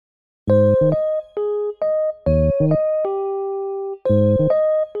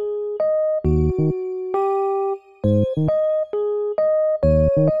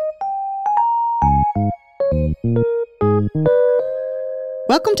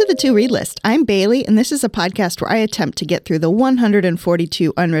Welcome to the To Read List. I'm Bailey, and this is a podcast where I attempt to get through the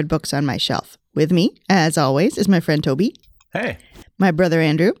 142 unread books on my shelf. With me, as always, is my friend Toby. Hey. My brother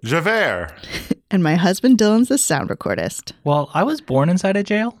Andrew. Javert. And my husband Dylan's the sound recordist. Well, I was born inside a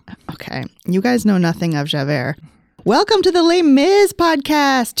jail. Okay. You guys know nothing of Javert. Welcome to the Les Mis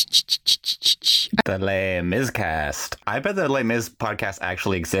podcast. The Les Mis cast. I bet the Les Mis podcast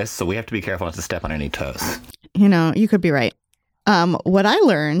actually exists, so we have to be careful not to step on any toes. You know, you could be right. What I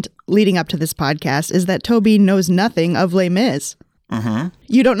learned leading up to this podcast is that Toby knows nothing of Les Mis. Mm-hmm.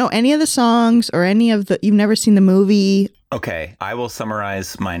 You don't know any of the songs or any of the... You've never seen the movie. Okay, I will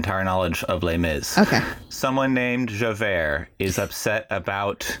summarize my entire knowledge of Les Mis. Okay. Someone named Javert is upset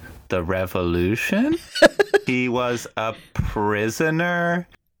about the revolution. He was a prisoner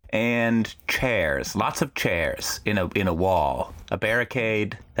and chairs. Lots of chairs in a wall. A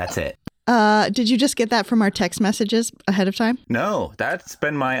barricade. That's it. Did you just get that from our text messages ahead of time? No, that's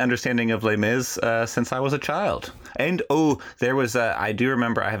been my understanding of Les Mis since I was a child. And, there was I do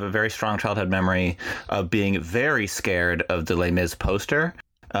remember I have a very strong childhood memory of being very scared of the Les Mis poster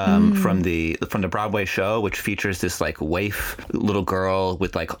from the Broadway show, which features this like waif little girl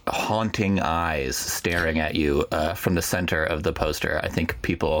with like haunting eyes staring at you from the center of the poster. I think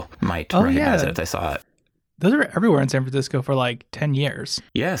people might recognize it if they saw it. Those are everywhere in San Francisco for like 10 years.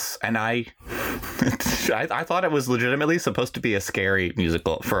 Yes, and I thought it was legitimately supposed to be a scary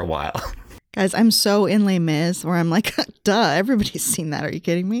musical for a while. Guys, I'm so in Les Mis where I'm like, duh, everybody's seen that. Are you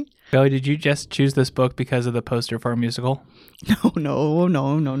kidding me? Billy, did you just choose this book because of the poster for a musical? No.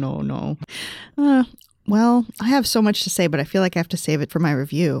 Well, I have so much to say, but I feel like I have to save it for my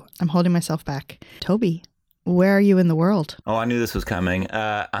review. I'm holding myself back. Toby, where are you in the world? Oh, I knew this was coming.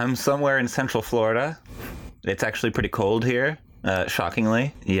 I'm somewhere in Central Florida. It's actually pretty cold here,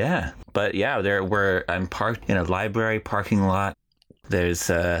 shockingly. Yeah. But yeah, I'm parked in a library parking lot.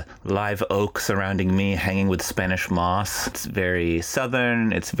 There's live oak surrounding me, hanging with Spanish moss. It's very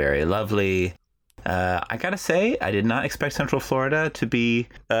southern. It's very lovely. I gotta say, I did not expect Central Florida to be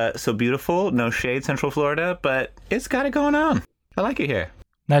so beautiful. No shade, Central Florida, but it's got it going on. I like it here.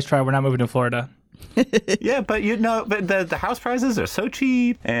 Nice try. We're not moving to Florida. Yeah, but the house prices are so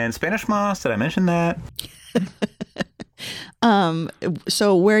cheap. And Spanish moss, did I mention that?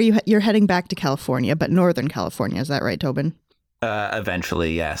 So where you're heading back to California, but Northern California, is that right, Tobin?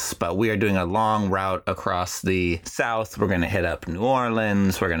 Eventually, yes. But we are doing a long route across the South. We're going to hit up New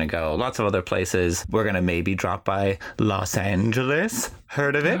Orleans. We're going to go lots of other places. We're going to maybe drop by Los Angeles.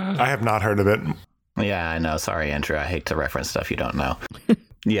 Heard of it? I have not heard of it. Yeah, I know. Sorry, Andrew. I hate to reference stuff you don't know.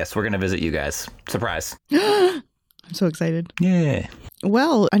 Yes, we're going to visit you guys. Surprise. I'm so excited. Yeah.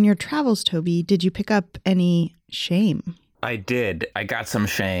 Well, on your travels, Toby, did you pick up any shame? I did. I got some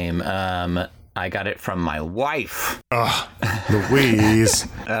shame. I got it from my wife. Ugh, Louise.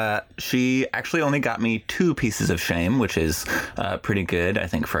 She actually only got me 2 pieces of shame, which is pretty good, I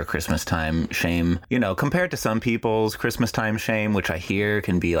think, for a Christmas time shame. You know, compared to some people's Christmas time shame, which I hear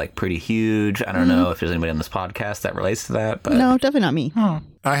can be like pretty huge. I don't know if there's anybody on this podcast that relates to that. But No, definitely not me.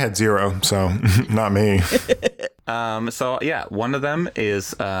 I had 0, so not me. So yeah, one of them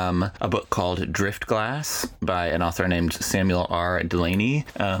is a book called Drift Glass by an author named Samuel R. Delany.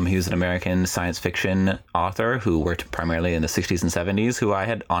 He was an American science fiction author who worked primarily in the 60s and 70s, who I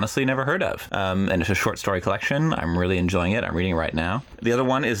had honestly never heard of. And it's a short story collection. I'm really enjoying it. I'm reading it right now. The other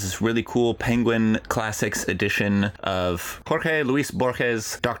one is this really cool Penguin Classics edition of Jorge Luis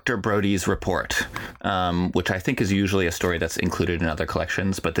Borges' Dr. Brody's Report, which I think is usually a story that's included in other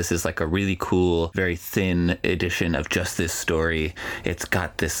collections, but this is like a really cool, very thin edition of just this story. It's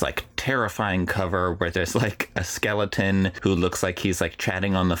got this like terrifying cover where there's like a skeleton who looks like he's like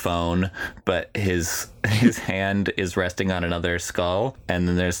chatting on the phone, but his hand is resting on another skull, and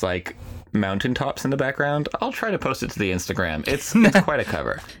then there's like mountaintops in the background. I'll try to post it to the Instagram. It's quite a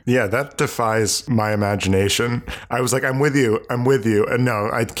cover. Yeah, that defies my imagination. I was like, I'm with you. And no,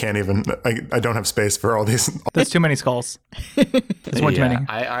 I can't even, I don't have space for all these. That's too many skulls. There's one too many.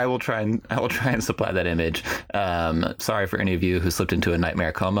 I will try and supply that image. Sorry for any of you who slipped into a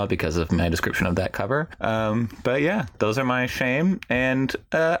nightmare coma because of my description of that cover. But yeah, those are my shame. And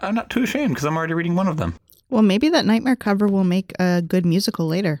I'm not too ashamed because I'm already reading one of them. Well, maybe that nightmare cover will make a good musical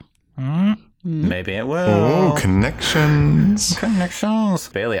later. Maybe it will. Oh, connections.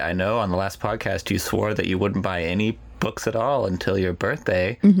 Bailey, I know on the last podcast you swore that you wouldn't buy any books at all until your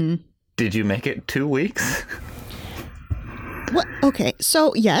birthday. Mm-hmm. Did you make it 2 weeks? What? Okay,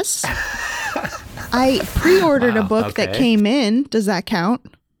 so yes. I pre-ordered a book that came in. Does that count?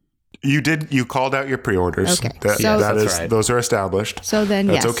 You called out your pre-orders. Okay. That's right. Those are established. So then,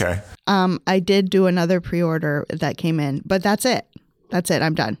 that's yes. okay. I did do another pre-order that came in, but that's it. That's it.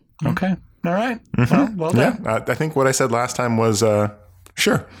 I'm done. Okay. All right. Well done. Yeah, I think what I said last time was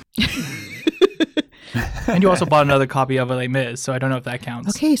sure. And you also bought another copy of Les Mis, so I don't know if that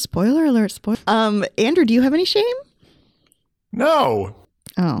counts. Okay, spoiler alert. Andrew, do you have any shame? No.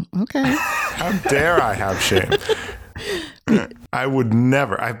 Oh, okay. How dare I have shame? I would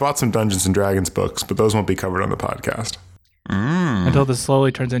never. I bought some Dungeons and Dragons books, but those won't be covered on the podcast. Until this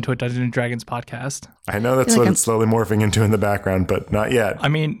slowly turns into a Dungeons and Dragons podcast. I know that's what it's slowly morphing into in the background, but not yet. I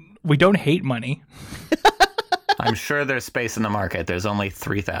mean, we don't hate money. I'm sure there's space in the market. There's only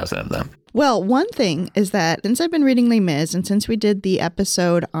 3,000 of them. Well, one thing is that since I've been reading Les Mis and since we did the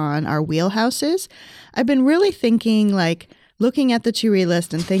episode on our wheelhouses, I've been really thinking, like, looking at the to-read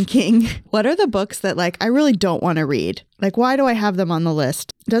list and thinking, what are the books that, like, I really don't want to read? Like, why do I have them on the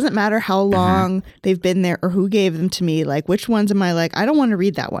list? It doesn't matter how long they've been there or who gave them to me. Like, which ones am I like, I don't want to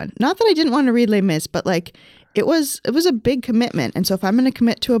read that one. Not that I didn't want to read Les Mis, but, like, it was a big commitment. And so if I'm going to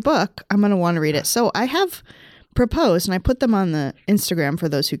commit to a book, I'm going to want to read it. So I have proposed, and I put them on the Instagram for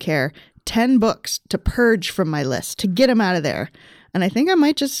those who care, 10 books to purge from my list, to get them out of there. And I think I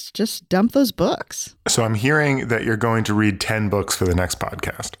might just dump those books. So I'm hearing that you're going to read 10 books for the next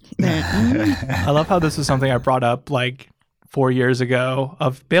podcast. I love how this is something I brought up like 4 years ago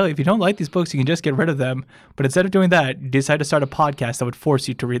of, Bailey, if you don't like these books, you can just get rid of them. But instead of doing that, you decide to start a podcast that would force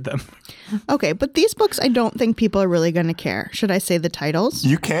you to read them. Okay, but these books, I don't think people are really going to care. Should I say the titles?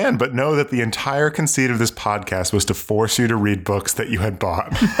 You can, but know that the entire conceit of this podcast was to force you to read books that you had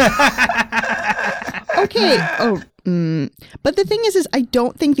bought. Okay. But the thing is I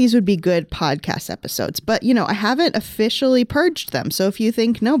don't think these would be good podcast episodes. But, you know, I haven't officially purged them. So if you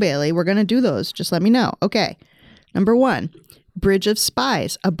think, no, Bailey, we're going to do those, just let me know. Okay. Number 1, Bridge of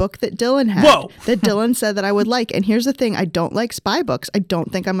Spies, a book that Dylan had. Whoa. That Dylan said that I would like. And here's the thing. I don't like spy books. I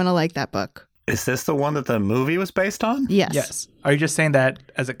don't think I'm going to like that book. Is this the one that the movie was based on? Yes. Yes. Are you just saying that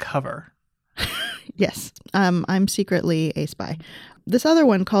as a cover? Yes. I'm secretly a spy. This other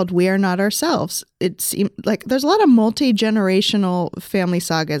one called We Are Not Ourselves. It seemed like there's a lot of multi-generational family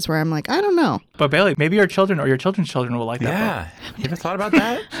sagas where I'm like, I don't know. But Bailey, maybe your children or your children's children will like that book. Yeah. You ever thought about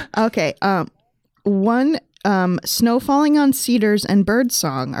that? Okay. One, Snow Falling on Cedars and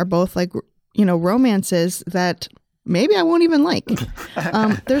Birdsong are both like, you know, romances that maybe I won't even like.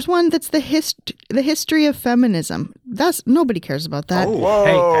 There's one that's the history of feminism. That's nobody cares about that. Oh,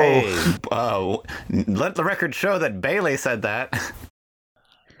 Whoa. Hey, let the record show that Bailey said that.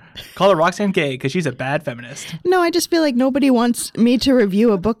 Call her Roxanne Gay because she's a bad feminist. No, I just feel like nobody wants me to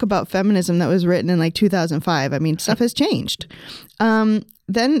review a book about feminism that was written in like 2005. I mean, stuff has changed.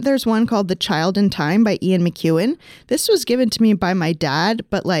 Then there's one called The Child in Time by Ian McEwan. This was given to me by my dad,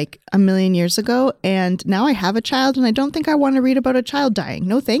 but like a million years ago. And now I have a child and I don't think I want to read about a child dying.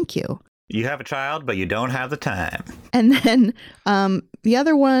 No, thank you. You have a child, but you don't have the time. And then the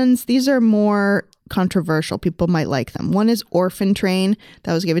other ones, these are more controversial. People might like them. One is Orphan Train.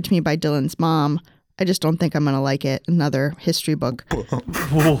 That was given to me by Dylan's mom. I just don't think I'm going to like it. Another history book.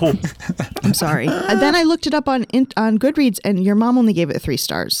 I'm sorry. And then I looked it up on Goodreads, and your mom only gave it 3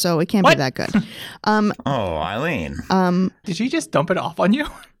 stars, so it can't be that good. Oh, Eileen. Did she just dump it off on you?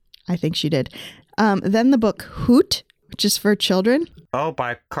 I think she did. Then the book Hoot, which is for children. Oh,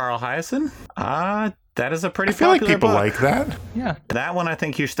 by Carl Hyacin? That is a pretty I feel like popular people book. like that. Yeah. That one, I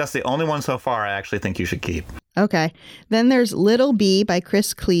think that's the only one so far I actually think you should keep. Okay. Then there's Little Bee by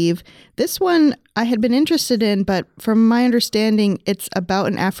Chris Cleave. This one I had been interested in, but from my understanding, it's about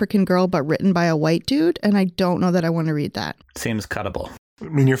an African girl, but written by a white dude. And I don't know that I want to read that. Seems cuttable. I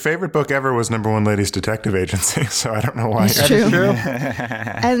mean, your favorite book ever was Number One Ladies Detective Agency, so I don't know why. It's true.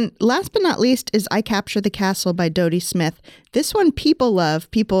 And last but not least is I Capture the Castle by Dodie Smith. This one people love,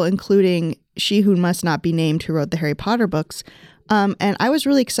 people including She Who Must Not Be Named, who wrote the Harry Potter books. And I was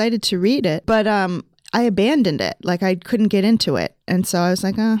really excited to read it, but I abandoned it. Like I couldn't get into it. And so I was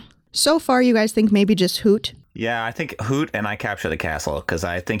like, So far, you guys think maybe just Hoot? Yeah, I think Hoot and I Capture the Castle, because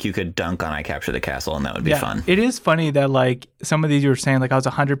I think you could dunk on I Capture the Castle and that would be fun. It is funny that like some of these you were saying, like I was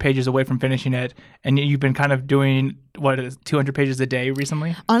 100 pages away from finishing it, and you've been kind of doing, 200 pages a day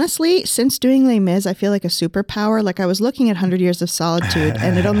recently? Honestly, since doing Les Mis, I feel like a superpower. Like I was looking at 100 Years of Solitude,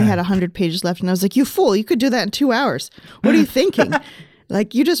 and it only had 100 pages left, and I was like, you fool, you could do that in 2 hours. What are you thinking?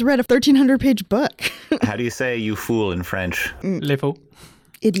 Like, you just read a 1,300-page book. How do you say you fool in French? Le fou.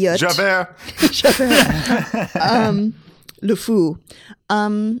 Idiot. Javert. Le fou.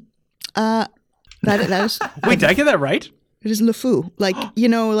 That is... Wait, did I get that right? It is LeFou. Like,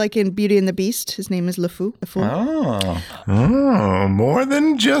 like in Beauty and the Beast, his name is LeFou. Oh. More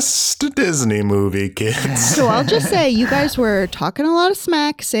than just a Disney movie, kids. So I'll just say, you guys were talking a lot of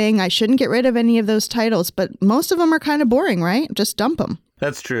smack, saying I shouldn't get rid of any of those titles, but most of them are kind of boring, right? Just dump them.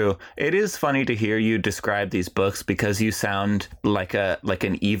 That's true. It is funny to hear you describe these books because you sound like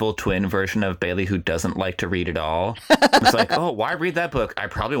an evil twin version of Bailey who doesn't like to read at all. It's like, oh, why read that book? I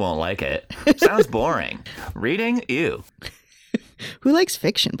probably won't like it. Sounds boring. Reading? Ew. Who likes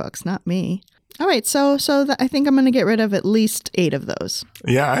fiction books? Not me. All right, so I think I'm going to get rid of at least 8 of those.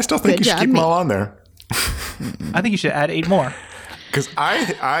 Yeah, I still think you should keep them all on there. I think you should add 8 more. Because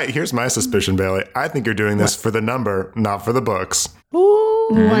here's my suspicion, Bailey. I think you're doing this for the number, not for the books. Ooh,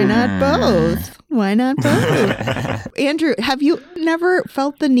 why not both? Why not both? Andrew, have you never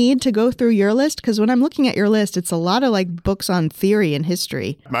felt the need to go through your list? Because when I'm looking at your list, it's a lot of like books on theory and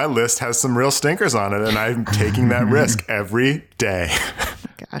history. My list has some real stinkers on it, and I'm taking that risk every day.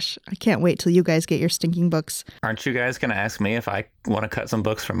 Gosh, I can't wait till you guys get your stinking books. Aren't you guys going to ask me if I want to cut some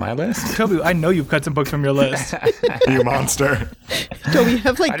books from my list? Toby, I know you've cut some books from your list. You monster. Toby, you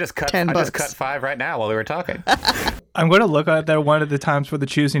have like I just cut 10 books. I just cut 5 right now while we were talking. I'm going to look at that one of the times for the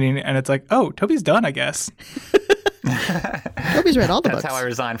choosing, and it's like, oh, Toby's done, I guess. Toby's read all the That's books. how I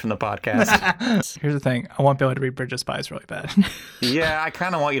resigned from the podcast. Here's the thing. I want Bailey to read Bridge of Spies really bad. Yeah, I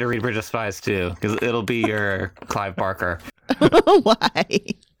kind of want you to read Bridge of Spies too, because it'll be your Clive Barker. Why?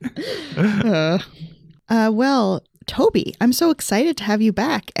 Well, Toby, I'm so excited to have you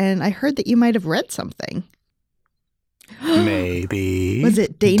back, and I heard that you might have read something. Maybe. Was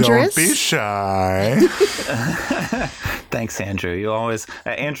it dangerous? Don't be shy. Thanks, Andrew. You always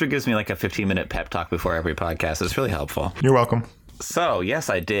Andrew gives me like a 15-minute pep talk before every podcast. It's really helpful. You're welcome. So, yes,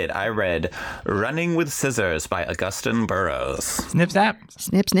 I did. I read Running with Scissors by Augustin Burroughs. Snip, snap.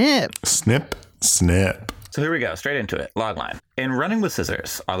 Snip, snip. Snip, snip. So here we go, straight into it. Logline. In Running with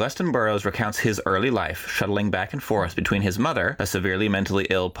Scissors, Augustin Burroughs recounts his early life shuttling back and forth between his mother, a severely mentally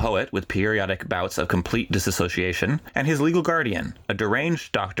ill poet with periodic bouts of complete disassociation, and his legal guardian, a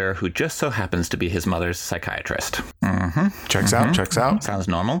deranged doctor who just so happens to be his mother's psychiatrist. Checks out. Sounds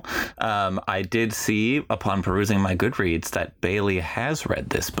normal. I did see, upon perusing my Goodreads, that Bailey has read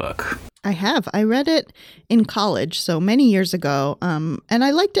this book. I have. I read it in college, so many years ago, and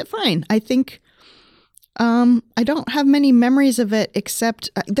I liked it fine. I think... I don't have many memories of it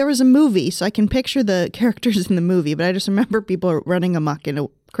except there was a movie, so I can picture the characters in the movie, but I just remember people running amok in a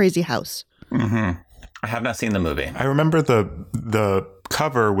crazy house. I have not seen the movie. I remember the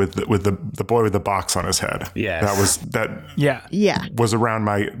cover with the boy with the box on his head. Yes. Yeah. Was around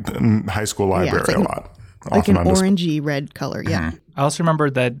my high school library a lot. Like an orangey red color, yeah. I also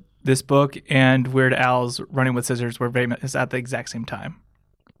remember that this book and Weird Al's Running with Scissors were very much at the exact same time.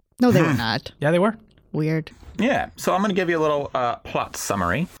 No, they were not. Yeah, they were. Weird. Yeah, so I'm going to give you a little plot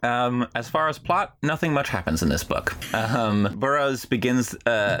summary. As far as plot, nothing much happens in this book. Burroughs begins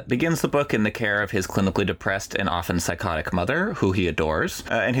the book in the care of his clinically depressed and often psychotic mother, who he adores,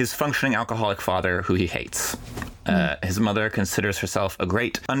 and his functioning alcoholic father, who he hates. His mother considers herself a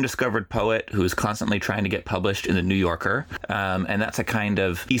great undiscovered poet who is constantly trying to get published in the New Yorker, and that's a kind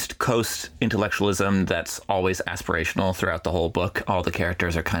of East Coast intellectualism that's always aspirational throughout the whole book. All the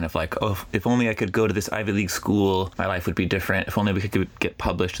characters are kind of like, oh, if only I could go to this Ivy League school, my life would be different. If only we could get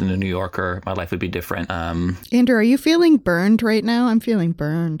published in the New Yorker, my life would be different. Andrew, are you feeling burned right now? I'm feeling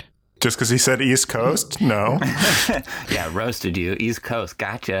burned. Just because he said East Coast? No. Yeah, roasted you. East Coast.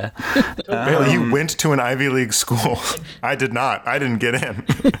 Gotcha. Bailey, you went to an Ivy League school. I did not. I didn't get in.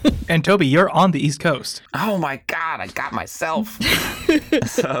 And Toby, you're on the East Coast. Oh my God, I got myself.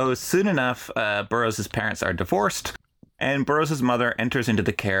 So soon enough, Burroughs' parents are divorced, and Burroughs' mother enters into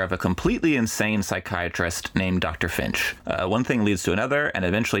the care of a completely insane psychiatrist named Dr. Finch. One thing leads to another, and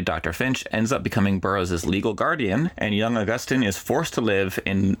eventually Dr. Finch ends up becoming Burroughs' legal guardian, and young Augustine is forced to live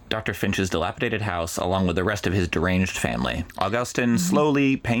in Dr. Finch's dilapidated house along with the rest of his deranged family. Augustine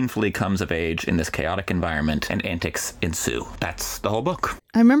slowly, painfully comes of age in this chaotic environment, and antics ensue. That's the whole book.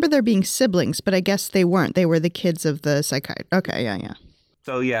 I remember there being siblings, but I guess they weren't. They were the kids of the psychiatrist. Okay, yeah.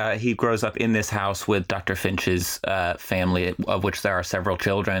 So yeah, he grows up in this house with Dr. Finch's family, of which there are several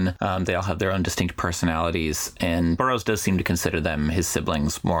children. They all have their own distinct personalities, and Burroughs does seem to consider them his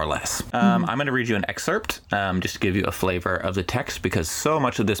siblings, more or less. I'm going to read you an excerpt, just to give you a flavor of the text, because so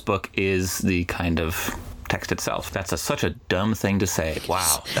much of this book is the kind of text itself. That's such a dumb thing to say.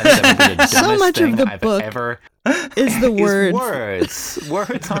 Wow. That is ever been the dumbest So much thing of the I've book ever... is the words.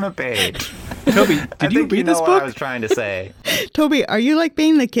 Words on a page. Know you read this what book? I was trying to say. Toby, are you like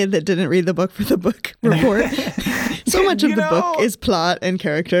being the kid that didn't read the book for the book report? So much of the book is plot and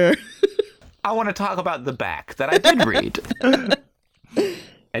character. I want to talk about the back that I did read.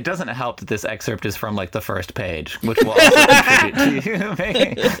 It doesn't help that this excerpt is from like the first page, which will also contribute to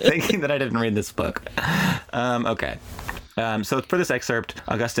you thinking that I didn't read this book. Okay. So for this excerpt,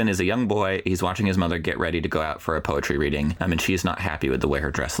 Augustine is a young boy. He's watching his mother get ready to go out for a poetry reading, and she's not happy with the way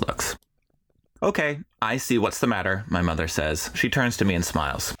her dress looks. Okay, I see what's the matter, my mother says. She turns to me and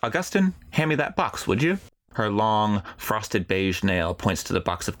smiles. Augustine, hand me that box, would you? Her long, frosted beige nail points to the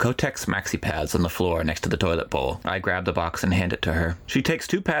box of Kotex maxi pads on the floor next to the toilet bowl. I grab the box and hand it to her. She takes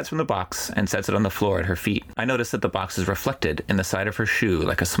 2 pads from the box and sets it on the floor at her feet. I notice that the box is reflected in the side of her shoe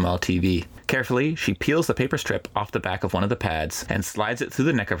like a small TV. Carefully, she peels the paper strip off the back of one of the pads and slides it through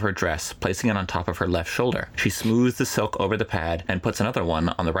the neck of her dress, placing it on top of her left shoulder. She smooths the silk over the pad and puts another one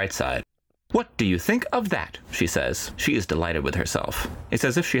on the right side. What do you think of that? She says. She is delighted with herself. It's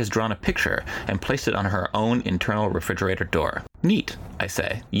as if she has drawn a picture and placed it on her own internal refrigerator door. Neat, I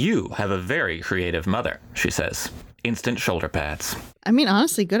say. You have a very creative mother, she says. Instant shoulder pads. I mean,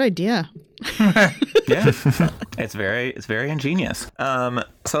 honestly, good idea. Yeah, it's very ingenious.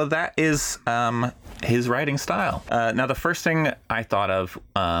 So that is his writing style. Now, the first thing I thought of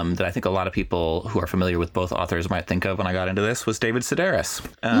that I think a lot of people who are familiar with both authors might think of when I got into this was David Sedaris.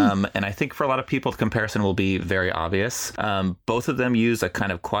 And I think for a lot of people, the comparison will be very obvious. Both of them use a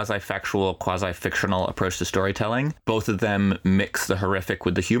kind of quasi-factual, quasi-fictional approach to storytelling. Both of them mix the horrific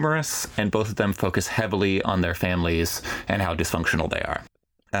with the humorous, and both of them focus heavily on their families and how dysfunctional they are.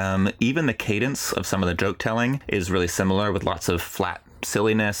 Even the cadence of some of the joke telling is really similar, with lots of flat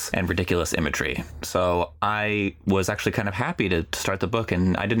silliness and ridiculous imagery. So I was actually kind of happy to start the book,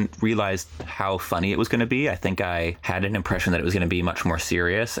 and I didn't realize how funny it was going to be. I think I had an impression that it was going to be much more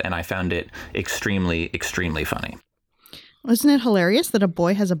serious, and I found it extremely, extremely funny. Isn't it hilarious that a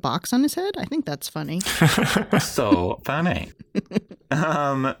boy has a box on his head? I think that's funny. So funny.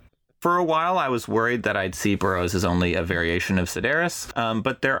 For a while, I was worried that I'd see Burroughs as only a variation of Sedaris,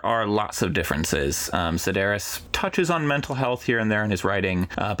 but there are lots of differences. Sedaris touches on mental health here and there in his writing,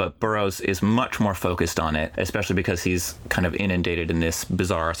 but Burroughs is much more focused on it, especially because he's kind of inundated in this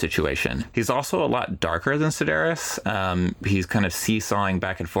bizarre situation. He's also a lot darker than Sedaris. He's kind of seesawing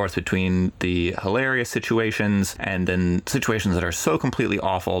back and forth between the hilarious situations and then situations that are so completely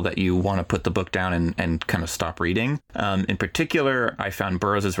awful that you want to put the book down and kind of stop reading. In particular, I found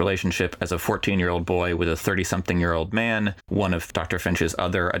Burroughs' relationship as a 14-year-old boy with a 30-something-year-old man, one of Dr. Finch's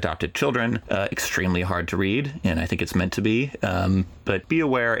other adopted children, extremely hard to read, and I think it's meant to be. But be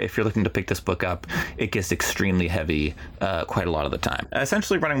aware, if you're looking to pick this book up, it gets extremely heavy quite a lot of the time.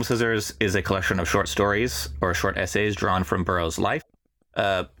 Essentially, Running with Scissors is a collection of short stories or short essays drawn from Burroughs' life.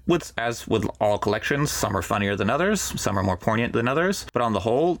 As with all collections, some are funnier than others, some are more poignant than others, but on the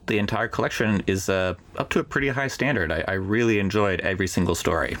whole, the entire collection is up to a pretty high standard. I really enjoyed every single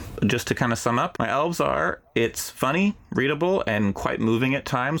story. Just to kind of sum up, my elves are, it's funny, readable, and quite moving at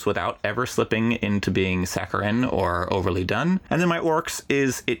times without ever slipping into being saccharine or overly done. And then my orcs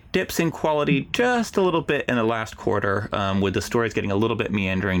is, it dips in quality just a little bit in the last quarter, with the stories getting a little bit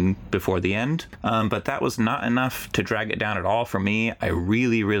meandering before the end. But that was not enough to drag it down at all for me. I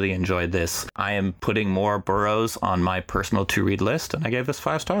really, really enjoyed this. I am putting more Burroughs on my personal to-read list, and I gave this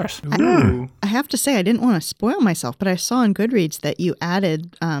 5 stars. Ooh. I have to say, I didn't want to spoil myself, but I saw on Goodreads that you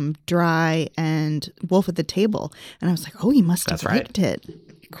added Dry and Wolf at the Table, and I was like, oh, you must have liked it.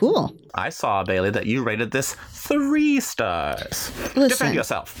 Cool. I saw, Bailey, that you rated this 3 stars. Defend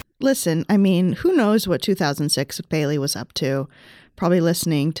yourself. Listen, I mean, who knows what 2006 Bailey was up to? Probably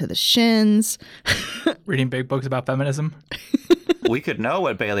listening to the Shins. Reading big books about feminism. We could know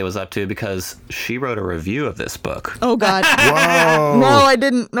what Bailey was up to because she wrote a review of this book. Oh, God. Whoa. No, I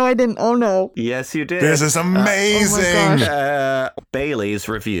didn't. Oh, no. Yes, you did. This is amazing. Oh, my gosh. Bailey's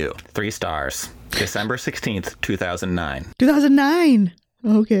review, 3 stars. December 16th, 2009. 2009.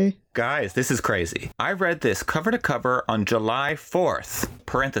 Okay. Guys, this is crazy. I read this cover to cover on July 4th,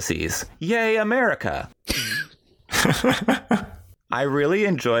 parentheses, Yay, America. I really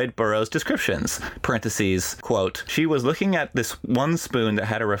enjoyed Burroughs' descriptions. Parentheses, quote, she was looking at this one spoon that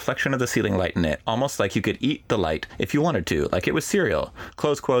had a reflection of the ceiling light in it, almost like you could eat the light if you wanted to, like it was cereal.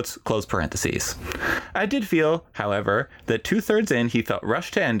 Close quotes, close parentheses. I did feel, however, that 2/3 in he felt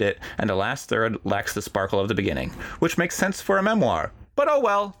rushed to end it, and the last third lacks the sparkle of the beginning, which makes sense for a memoir. But oh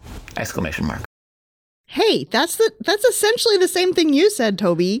well! Exclamation mark. Hey, that's essentially the same thing you said,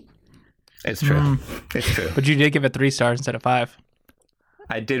 Toby. It's true. It's true. But you did give it 3 stars instead of 5.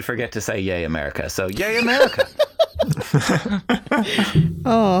 I did forget to say Yay, America. So Yay, America.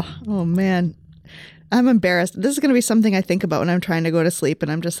 Oh, man. I'm embarrassed. This is going to be something I think about when I'm trying to go to sleep,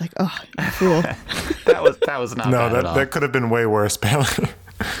 and I'm just like, oh, you fool. That was not bad at all. That could have been way worse, Bailey.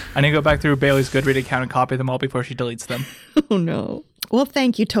 I need to go back through Bailey's Goodreads account and copy them all before she deletes them. Oh, no. Well,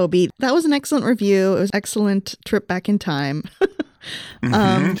 thank you, Toby. That was an excellent review. It was an excellent trip back in time.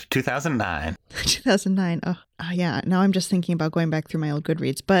 2009. 2009. Oh, yeah. Now I'm just thinking about going back through my old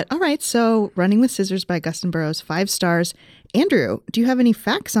Goodreads. But all right. So Running with Scissors by Augustin Burroughs, 5 stars. Andrew, do you have any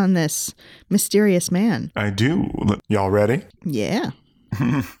facts on this mysterious man? I do. Y'all ready? Yeah.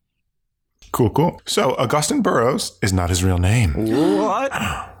 Cool. So Augustin Burroughs is not his real name. What?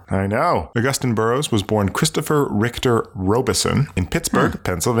 I know. Augustin Burroughs was born Christopher Richter Robeson in Pittsburgh,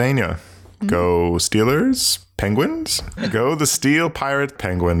 Pennsylvania. Go Steelers, Penguins. Go the Steel Pirate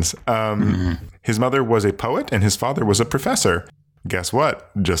Penguins. His mother was a poet and his father was a professor. Guess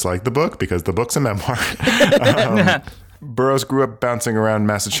what? Just like the book, because the book's a memoir. Burroughs grew up bouncing around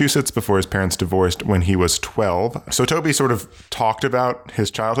Massachusetts before his parents divorced when he was 12. So Toby sort of talked about his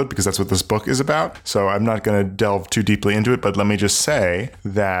childhood because that's what this book is about. So I'm not going to delve too deeply into it, but let me just say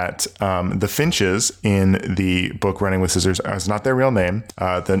that the Finches in the book Running with Scissors is not their real name.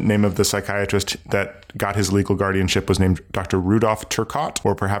 The name of the psychiatrist that got his legal guardianship was named Dr. Rudolph Turcotte,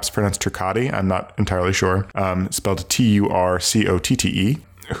 or perhaps pronounced Turcotte. I'm not entirely sure. Spelled Turcotte.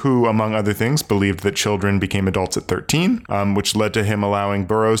 Who, among other things, believed that children became adults at 13, which led to him allowing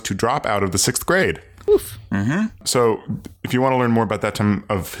Burroughs to drop out of the 6th grade. Oof. So if you want to learn more about that time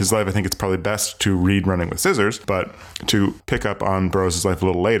of his life, I think it's probably best to read Running with Scissors. But to pick up on Burroughs' life a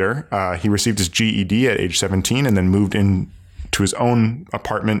little later, he received his GED at age 17 and then moved in to his own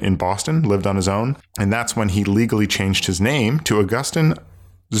apartment in Boston, lived on his own. And that's when he legally changed his name to Augustin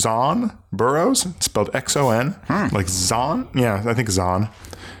Zahn Burroughs, spelled X-O-N, like Zahn. Yeah, I think Zahn.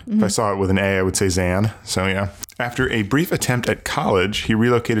 If I saw it with an A, I would say Zan. So yeah. After a brief attempt at college, he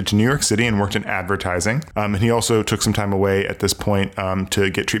relocated to New York City and worked in advertising. And he also took some time away at this point to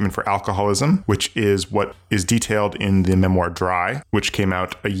get treatment for alcoholism, which is what is detailed in the memoir Dry, which came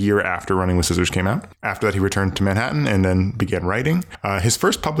out a year after Running with Scissors came out. After that, he returned to Manhattan and then began writing. His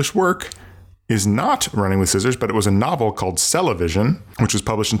first published work is not Running with Scissors, but it was a novel called Cellavision, which was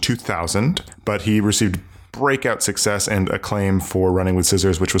published in 2000. But he received breakout success and acclaim for Running with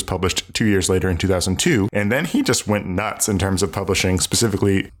Scissors, which was published 2 years later in 2002. And then he just went nuts in terms of publishing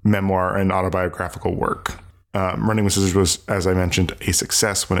specifically memoir and autobiographical work. Running with Scissors was, as I mentioned, a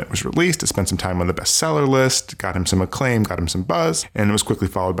success when it was released. It spent some time on the bestseller list, got him some acclaim, got him some buzz, and it was quickly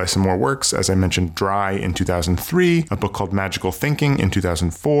followed by some more works. As I mentioned, Dry in 2003, a book called Magical Thinking in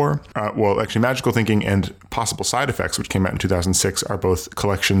 2004. Magical Thinking and Possible Side Effects, which came out in 2006, are both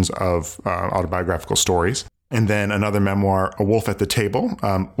collections of autobiographical stories. And then another memoir, A Wolf at the Table,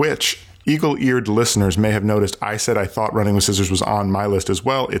 which eagle-eared listeners may have noticed I said I thought Running with Scissors was on my list as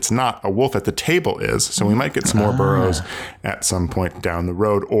well. It's not. A Wolf at the Table is. So we might get some more Burroughs at some point down the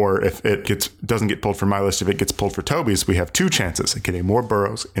road. Or if it doesn't get pulled from my list, if it gets pulled for Toby's, we have 2 chances at getting more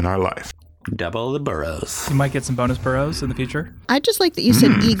Burroughs in our life. Double the Burroughs. You might get some bonus Burroughs in the future. I just like that you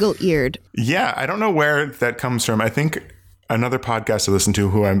said eagle-eared. Yeah, I don't know where that comes from. I think another podcast I listen to,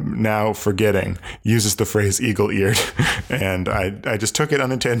 who I'm now forgetting, uses the phrase eagle-eared, and I just took it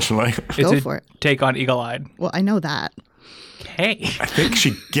unintentionally. Go for it. Take on eagle-eyed. Well, I know that. Hey. I think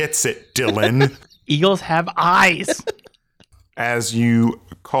she gets it, Dylan. Eagles have eyes. As you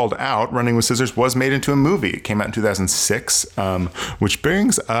called out, Running with Scissors was made into a movie. It came out in 2006, which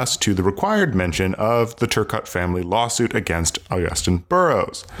brings us to the required mention of the Turcotte family lawsuit against Augustin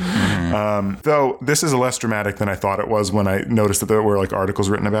Burroughs. Though this is less dramatic than I thought it was when I noticed that there were articles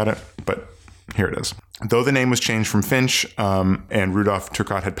written about it, but here it is. Though the name was changed from Finch and Rudolph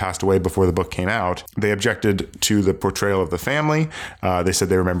Turcotte had passed away before the book came out, they objected to the portrayal of the family. They said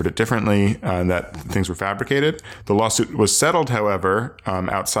they remembered it differently and that things were fabricated. The lawsuit was settled, however,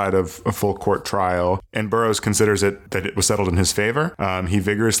 outside of a full court trial, and Burroughs considers that it was settled in his favor. He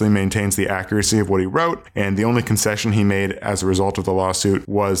vigorously maintains the accuracy of what he wrote, and the only concession he made as a result of the lawsuit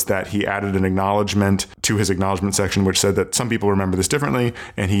was that he added an acknowledgement to his acknowledgement section, which said that some people remember this differently,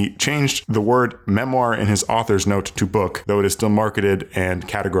 and he changed the word memoir in his author's note to book, though it is still marketed and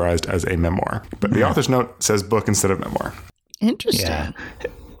categorized as a memoir. But the author's note says book instead of memoir. Interesting. Yeah.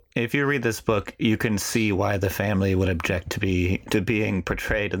 If you read this book, you can see why the family would object to being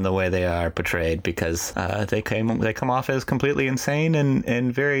portrayed in the way they are portrayed, because they come off as completely insane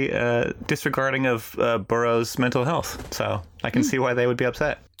and very disregarding of Burroughs' mental health. So I can see why they would be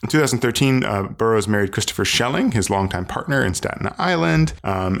upset. In 2013, Burroughs married Christopher Schelling, his longtime partner in Staten Island,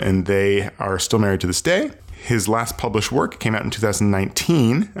 and they are still married to this day. His last published work came out in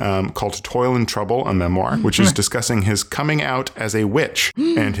 2019 called Toil and Trouble, a memoir, which is discussing his coming out as a witch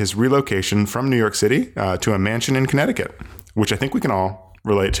and his relocation from New York City to a mansion in Connecticut, which I think we can all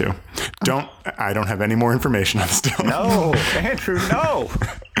relate to. I don't have any more information on this deal. No, Andrew, no.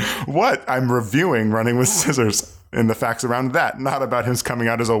 What? I'm reviewing Running with Scissors and the facts around that, not about him coming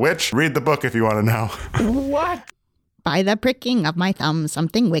out as a witch. Read the book if you want to know. What? By the pricking of my thumb,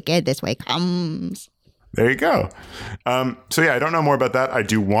 something wicked this way comes. There you go. So yeah, I don't know more about that. I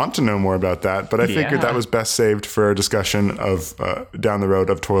do want to know more about that, but I figured that was best saved for a discussion of down the road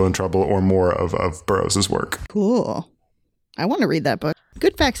of Toil and Trouble or more of Burroughs' work. Cool. I want to read that book.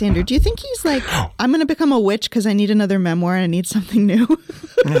 Good facts, Andrew. Do you think he's like, I'm going to become a witch because I need another memoir and I need something new?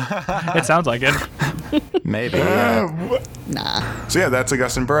 It sounds like it. Maybe. Nah. So yeah, that's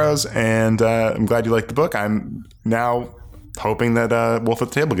Augustine Burroughs, and I'm glad you liked the book. I'm now hoping that Wolf at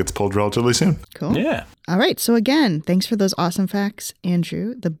the Table gets pulled relatively soon. Cool. Yeah. All right. So again, thanks for those awesome facts,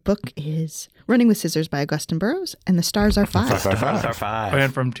 Andrew. The book is Running with Scissors by Augustine Burroughs, and the stars are 5. Stars are 5.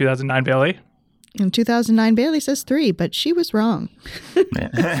 And from 2009, Bailey. In 2009, Bailey says 3, but she was wrong.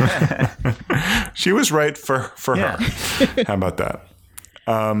 She was right for her. How about that?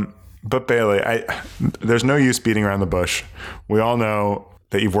 But Bailey, there's no use beating around the bush. We all know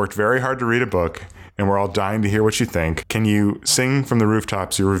that you've worked very hard to read a book, and we're all dying to hear what you think. Can you sing from the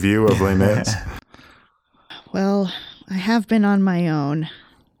rooftops your review of Les Mis? Well, I have been on my own,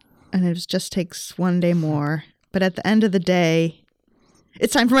 and it just takes one day more. But at the end of the day,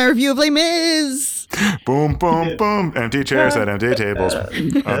 it's time for my review of Les Mis. Boom, boom, boom. Empty chairs at empty tables.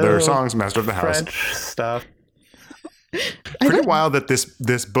 Other songs, Master of the House. French stuff. Pretty wild that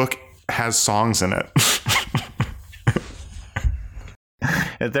this book has songs in it.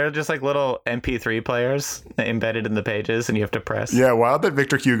 They're just like little MP3 players embedded in the pages, and you have to press. Yeah, wild that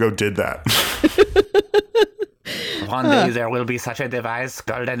Victor Hugo did that. One day there will be such a device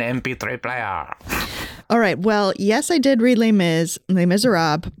called an MP3 player. All right. Well, yes, I did read Les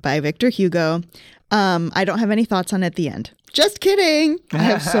Miserables by Victor Hugo. I don't have any thoughts on it at the end. Just kidding. I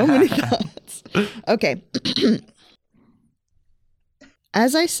have so many thoughts. Okay.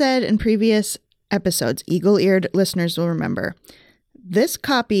 As I said in previous episodes, eagle-eared listeners will remember, this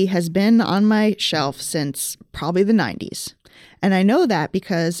copy has been on my shelf since probably the 90s. And I know that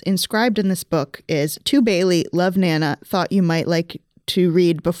because inscribed in this book is, "To Bailey, love Nana, thought you might like to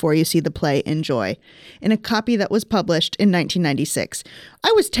read before you see the play, enjoy," in a copy that was published in 1996.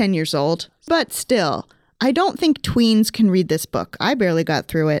 I was 10 years old, but still, I don't think tweens can read this book. I barely got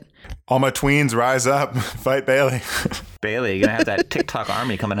through it. All my tweens, rise up. Fight Bailey. Bailey, you're going to have that TikTok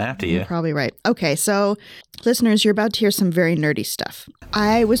army coming after you. You're probably right. Okay, so listeners, you're about to hear some very nerdy stuff.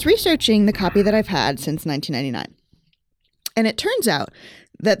 I was researching the copy that I've had since 1999. And it turns out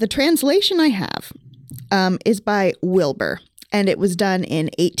that the translation I have is by Wilbur, and it was done in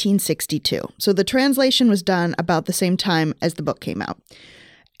 1862. So the translation was done about the same time as the book came out.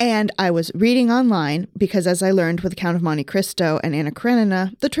 And I was reading online because, as I learned with Count of Monte Cristo and Anna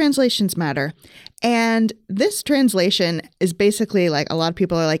Karenina, the translations matter. And this translation is basically like, a lot of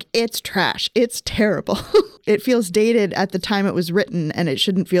people are like, it's trash. It's terrible. It feels dated at the time it was written, and it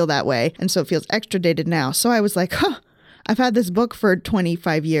shouldn't feel that way. And so it feels extra dated now. So I was like, I've had this book for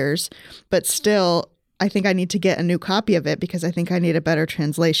 25 years, but still, I think I need to get a new copy of it because I think I need a better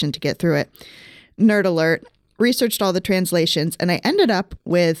translation to get through it. Nerd alert. Researched all the translations, and I ended up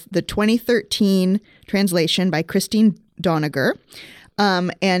with the 2013 translation by Christine Doniger.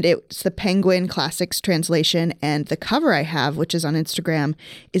 And it's the Penguin Classics translation. And the cover I have, which is on Instagram,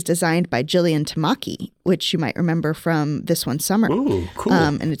 is designed by Jillian Tamaki, which you might remember from This One Summer. Ooh, cool.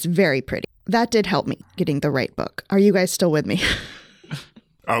 And it's very pretty. That did help me getting the right book. Are you guys still with me?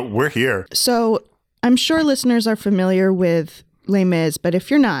 Oh, we're here. So I'm sure listeners are familiar with Les Mis, but if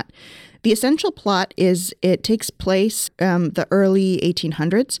you're not, the essential plot is it takes place the early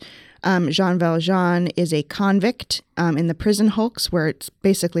 1800s. Jean Valjean is a convict in the prison hulks, where it's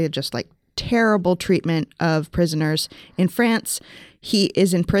basically just like terrible treatment of prisoners in France. He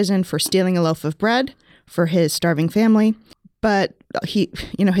is in prison for stealing a loaf of bread for his starving family, but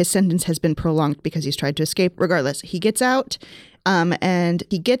his sentence has been prolonged because he's tried to escape. Regardless, he gets out and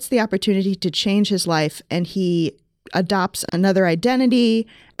he gets the opportunity to change his life, and he adopts another identity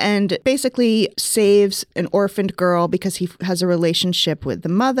and basically saves an orphaned girl because he has a relationship with the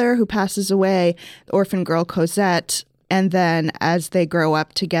mother who passes away, the orphan girl Cosette. And then as they grow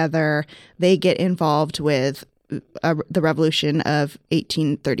up together, they get involved with the revolution of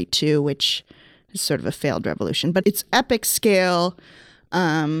 1832, which is sort of a failed revolution. But it's epic scale,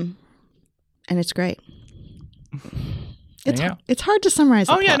 and it's great. It's hard to summarize.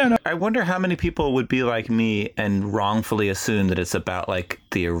 Oh, yeah, no. I wonder how many people would be like me and wrongfully assume that it's about like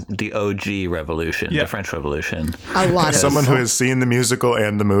the OG revolution, the French Revolution. A lot of Someone who has seen the musical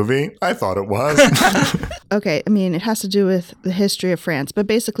and the movie, I thought it was. Okay, I mean, it has to do with the history of France, but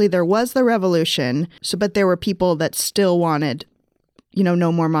basically there was the revolution, but there were people that still wanted,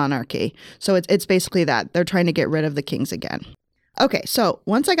 no more monarchy. So it's basically that. They're trying to get rid of the kings again. Okay, so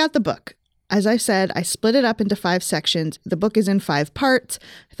once I got the book, as I said, I split it up into 5 sections. The book is in 5 parts.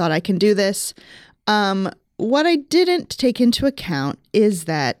 I thought I can do this. What I didn't take into account is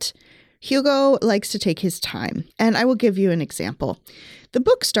that Hugo likes to take his time, and I will give you an example. The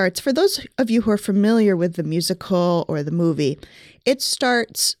book starts, for those of you who are familiar with the musical or the movie, it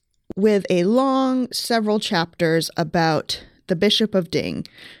starts with a long, several chapters about the Bishop of Ding,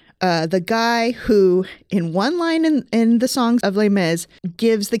 the guy who, in one line in the songs of Les Mis,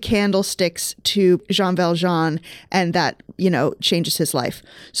 gives the candlesticks to Jean Valjean, and that, changes his life.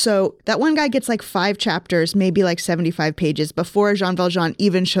 So that one guy gets like 5 chapters, maybe like 75 pages before Jean Valjean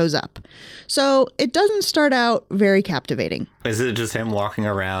even shows up. So it doesn't start out very captivating. Is it just him walking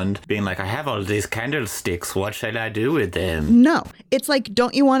around being like, I have all these candlesticks, what shall I do with them? No. It's like,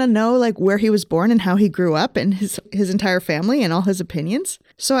 don't you want to know like where he was born and how he grew up and his entire family and all his opinions?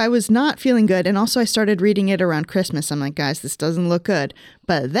 So I was not feeling good. And also I started reading it around Christmas. I'm like, guys, this doesn't look good.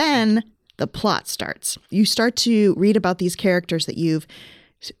 But then the plot starts. You start to read about these characters that you've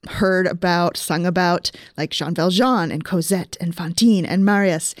heard about, sung about, like Jean Valjean and Cosette and Fantine and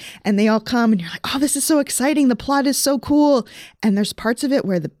Marius, and they all come and you're like, oh, this is so exciting. The plot is so cool. And there's parts of it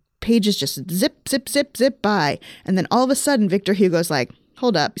where the pages just zip, zip, zip, zip by. And then all of a sudden, Victor Hugo's like,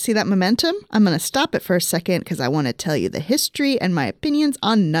 hold up, see that momentum? I'm going to stop it for a second because I want to tell you the history and my opinions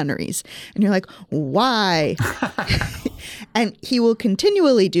on nunneries. And you're like, why? And he will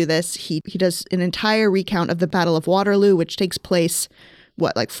continually do this. He does an entire recount of the Battle of Waterloo, which takes place,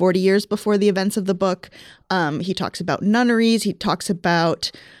 like 40 years before the events of the book. He talks about nunneries. He talks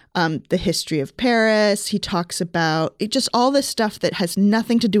about the history of Paris. He talks about just all this stuff that has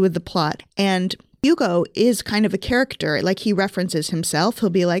nothing to do with the plot. And Hugo is kind of a character. Like, he references himself. He'll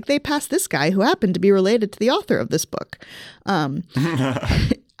be like, they passed this guy who happened to be related to the author of this book. And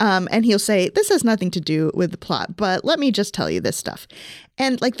he'll say, this has nothing to do with the plot, but let me just tell you this stuff.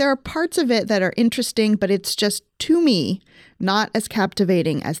 And like, there are parts of it that are interesting, but it's just, to me, not as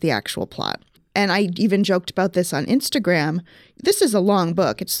captivating as the actual plot. And I even joked about this on Instagram. This is a long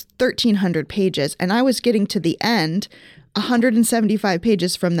book. It's 1,300 pages. And I was getting to the end, 175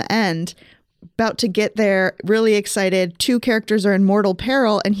 pages from the end, about to get there, really excited. 2 characters are in mortal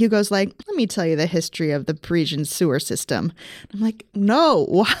peril. And Hugo's like, let me tell you the history of the Parisian sewer system. I'm like, no,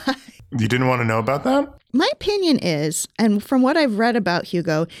 why? You didn't want to know about that? My opinion is, and from what I've read about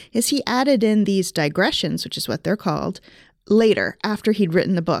Hugo, is he added in these digressions, which is what they're called, later, after he'd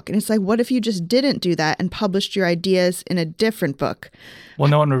written the book. And it's like, what if you just didn't do that and published your ideas in a different book? Well,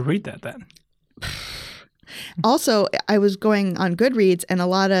 no one would read that then. Also, I was going on Goodreads, and a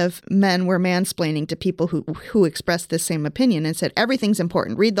lot of men were mansplaining to people who expressed this same opinion and said, everything's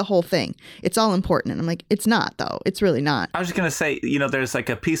important. Read the whole thing. It's all important. And I'm like, it's not, though. It's really not. I was just going to say, there's like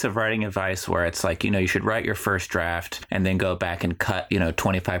a piece of writing advice where it's like, you should write your first draft and then go back and cut,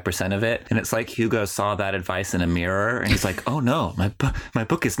 25% of it. And it's like Hugo saw that advice in a mirror and he's like, oh no, my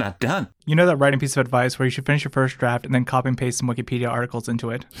book is not done. You know that writing piece of advice where you should finish your first draft and then copy and paste some Wikipedia articles into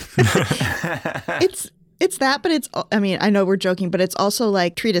it? It's that, but I know we're joking, but it's also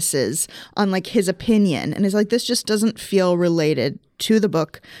like treatises on like his opinion. And it's like, this just doesn't feel related to the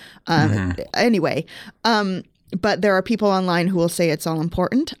book. Anyway, but there are people online who will say it's all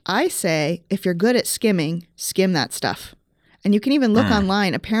important. I say, if you're good at skimming, skim that stuff. And you can even look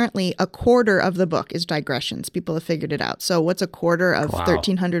online. Apparently, a quarter of the book is digressions. People have figured it out. So what's a quarter of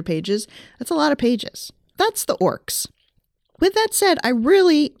 1,300 pages? That's a lot of pages. That's the orcs. With that said, I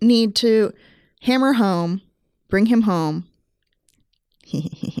really need to hammer home, bring him home,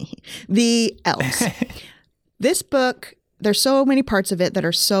 the elves. This book, there's so many parts of it that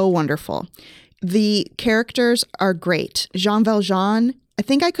are so wonderful. The characters are great. Jean Valjean, I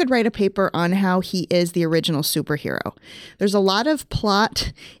think I could write a paper on how he is the original superhero. There's a lot of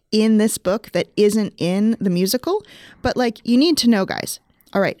plot in this book that isn't in the musical, but like, you need to know, guys.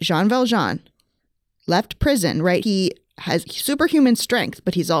 All right, Jean Valjean left prison, right? He has superhuman strength,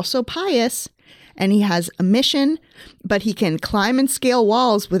 but he's also pious. And he has a mission, but he can climb and scale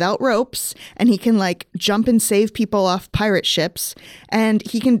walls without ropes, and he can like jump and save people off pirate ships, and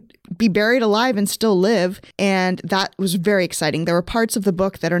he can be buried alive and still live. And that was very exciting. There were parts of the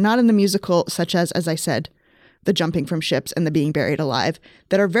book that are not in the musical, such as I said, the jumping from ships and the being buried alive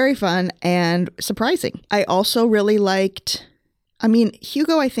that are very fun and surprising. I also really liked,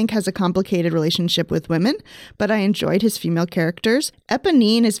 Hugo, I think, has a complicated relationship with women, but I enjoyed his female characters.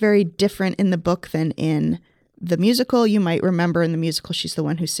 Eponine is very different in the book than in the musical. You might remember in the musical, she's the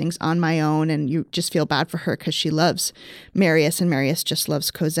one who sings On My Own, and you just feel bad for her because she loves Marius, and Marius just loves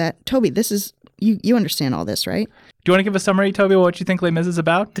Cosette. Toby, this is, you understand all this, right? Do you want to give a summary, Toby, of what you think Les Mis is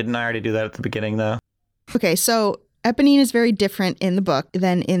about? Didn't I already do that at the beginning, though? Okay, so Eponine is very different in the book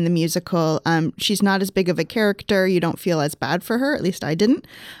than in the musical. She's not as big of a character. You don't feel as bad for her. At least I didn't.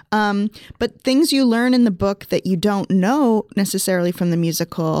 But things you learn in the book that you don't know necessarily from the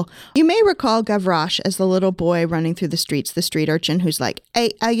musical. You may recall Gavroche as the little boy running through the streets, the street urchin who's like,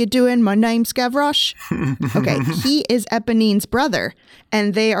 "Hey, how you doing? My name's Gavroche." Okay, he is Eponine's brother.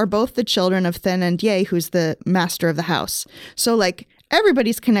 And they are both the children of Thénardier, who's the master of the house. So like,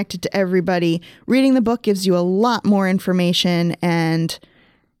 everybody's connected to everybody. Reading the book gives you a lot more information, and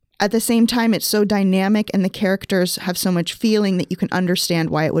at the same time, it's so dynamic and the characters have so much feeling that you can understand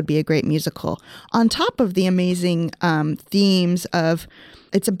why it would be a great musical. On top of the amazing themes of,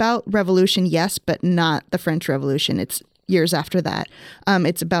 it's about revolution, yes, but not the French Revolution. It's years after that.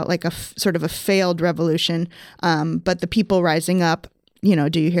 It's about like a sort of a failed revolution, but the people rising up.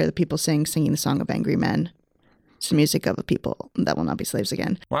 Do you hear the people singing the Song of Angry Men? It's the music of a people that will not be slaves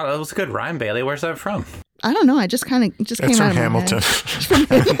again. Wow, that was a good rhyme, Bailey. Where's that from? I don't know. I just came out of Hamilton. It's from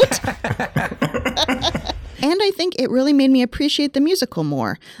Hamilton. And I think it really made me appreciate the musical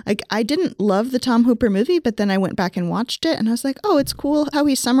more. Like, I didn't love the Tom Hooper movie, but then I went back and watched it, and I was like, oh, it's cool how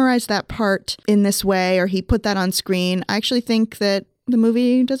he summarized that part in this way, or he put that on screen. I actually think that the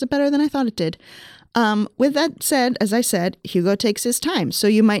movie does it better than I thought it did. With that said, as I said, Hugo takes his time. So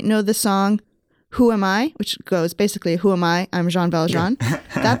you might know the song Who Am I? Which goes basically, who am I? I'm Jean Valjean.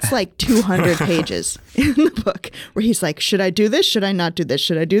 That's like 200 pages in the book where he's like, should I do this? Should I not do this?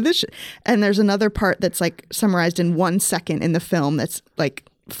 Should I do this? And there's another part that's like summarized in 1 second in the film that's like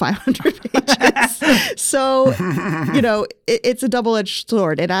 500 pages. So, it's a double-edged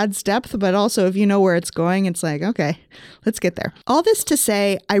sword. It adds depth, but also if you know where it's going, it's like, okay, let's get there. All this to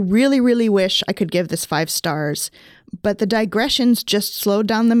say, I really, really wish I could give this 5 stars, but the digressions just slowed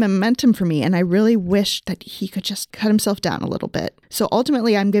down the momentum for me, and I really wish that he could just cut himself down a little bit. So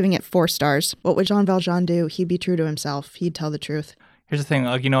ultimately, I'm giving it 4 stars. What would Jean Valjean do? He'd be true to himself. He'd tell the truth. Here's the thing,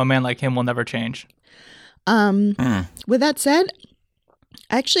 a man like him will never change. With that said,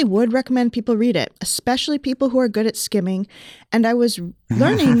 I actually would recommend people read it, especially people who are good at skimming. And I was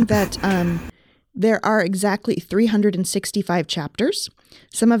learning that there are exactly 365 chapters.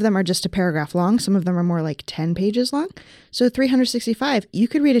 Some of them are just a paragraph long. Some of them are more like 10 pages long. So 365, you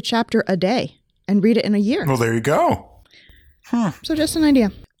could read a chapter a day and read it in a year. Well, there you go. So just an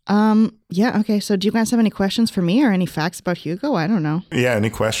idea. Yeah, okay. So do you guys have any questions for me or any facts about Hugo? I don't know. Yeah, any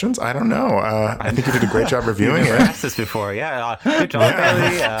questions? I don't know. I think you did a great job reviewing I've it. asked this before. Yeah, good job,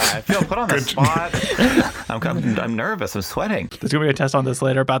 Bailey. I feel put on the spot. I'm nervous. I'm sweating. There's going to be a test on this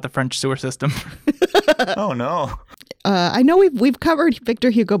later about the French sewer system. Oh, no. I know we've covered Victor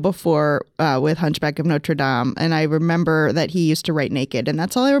Hugo before with Hunchback of Notre Dame, and I remember that he used to write naked, and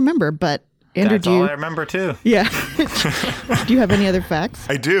that's all I remember, but Andrew, that's all I remember, too. Yeah. Do you have any other facts?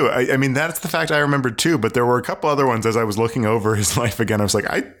 I do. I mean, that's the fact I remembered, too. But there were a couple other ones as I was looking over his life again. I was like,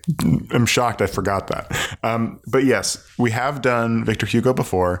 I am shocked I forgot that. But yes, we have done Victor Hugo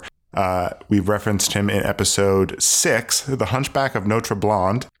before. We've referenced him in episode 6, The Hunchback of Notre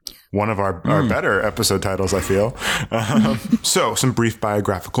Blonde. One of our better episode titles, I feel. So, some brief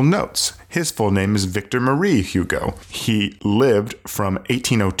biographical notes. His full name is Victor Marie Hugo. He lived from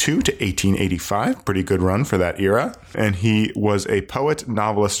 1802 to 1885. Pretty good run for that era. And he was a poet,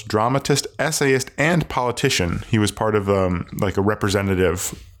 novelist, dramatist, essayist, and politician. He was part of like a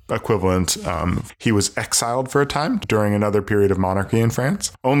representative equivalent. He was exiled for a time during another period of monarchy in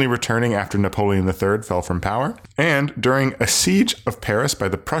France, only returning after Napoleon III fell from power. And during a siege of Paris by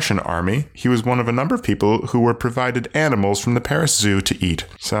the Prussian army, he was one of a number of people who were provided animals from the Paris zoo to eat.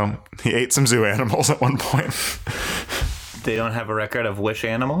 So he ate some zoo animals at one point. They don't have a record of which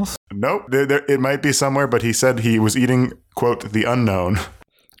animals? Nope. It might be somewhere, but he said he was eating, quote, the unknown.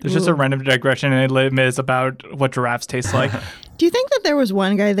 There's just a random digression in Les Mis about what giraffes taste like. Do you think that there was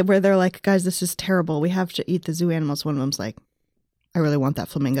one guy where they're like, guys, this is terrible. We have to eat the zoo animals. One of them's like, I really want that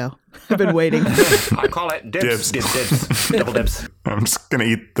flamingo. I've been waiting. I call it dibs. Dibs. Double dibs. I'm just going to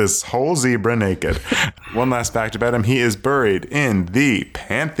eat this whole zebra naked. One last fact about him. He is buried in the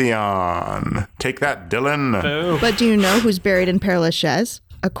Pantheon. Take that, Dylan. Boo. But do you know who's buried in Père Lachaise,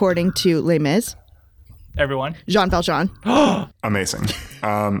 according to Les Mis? Everyone. Jean Valjean. Amazing.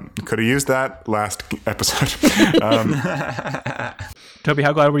 Could have used that last episode. Toby,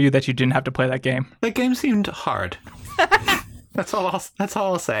 how glad were you that you didn't have to play that game? The game seemed hard. That's all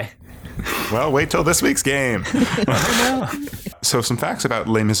I'll say. Well, wait till this week's game. So some facts about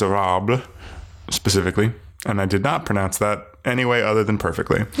Les Miserables specifically, and I did not pronounce that any way other than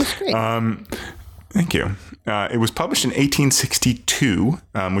perfectly. That's great. Thank you. It was published in 1862,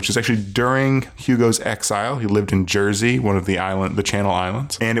 which is actually during Hugo's exile. He lived in Jersey, one of the Channel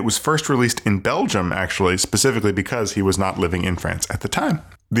Islands. And it was first released in Belgium, actually, specifically because he was not living in France at the time.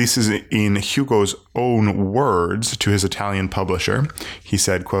 This is in Hugo's own words to his Italian publisher. He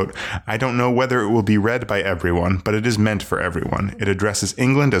said, quote, "I don't know whether it will be read by everyone, but it is meant for everyone. It addresses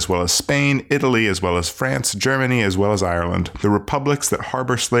England as well as Spain, Italy as well as France, Germany as well as Ireland, the republics that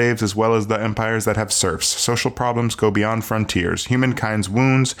harbor slaves as well as the empires that have serfs. Social problems go beyond frontiers. Humankind's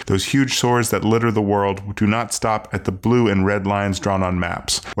wounds, those huge sores that litter the world, do not stop at the blue and red lines drawn on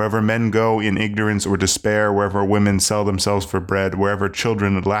maps. Wherever men go in ignorance or despair, wherever women sell themselves for bread, wherever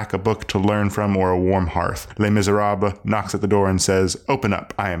children lack a book to learn from or a warm hearth, Les Miserables knocks at the door and says, 'Open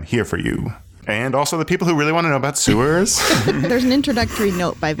up, I am here for you.'" And also the people who really want to know about sewers. There's an introductory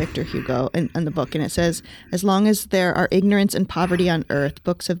note by Victor Hugo in the book, and it says, "As long as there are ignorance and poverty on earth,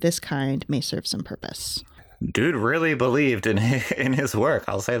 books of this kind may serve some purpose." Dude really believed in his work.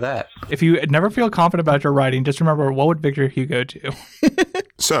 I'll say that. If you never feel confident about your writing, just remember, what would Victor Hugo do?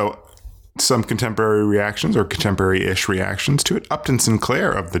 So, some contemporary reactions or contemporary-ish reactions to it. Upton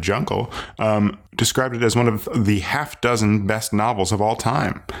Sinclair of The Jungle described it as one of the half-dozen best novels of all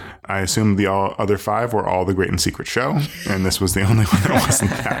time. I assume the other 5 were all The Great and Secret Show, and this was the only one that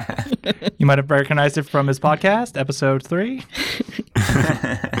wasn't that. You might have recognized it from his podcast, episode 3.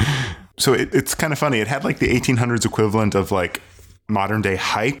 So it's kind of funny. It had like the 1800s equivalent of like modern day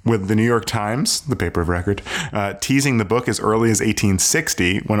hype, with the New York Times, the paper of record, teasing the book as early as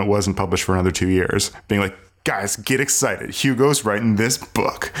 1860 when it wasn't published for another 2 years, being like, "Guys, get excited. Hugo's writing this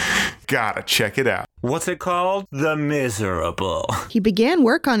book. Gotta check it out." What's it called? The Miserable. He began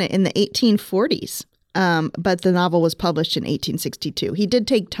work on it in the 1840s, but the novel was published in 1862. He did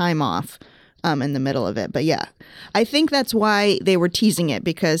take time off in the middle of it. But yeah, I think that's why they were teasing it,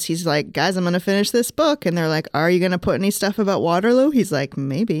 because he's like, "Guys, I'm going to finish this book." And they're like, "Are you going to put any stuff about Waterloo?" He's like,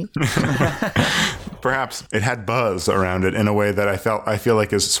 "Maybe." Perhaps it had buzz around it in a way that I feel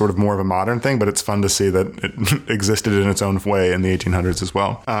like is sort of more of a modern thing, but it's fun to see that it existed in its own way in the 1800s as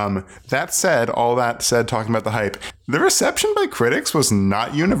well. That said, talking about the hype, the reception by critics was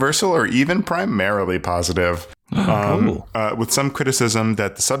not universal or even primarily positive. With some criticism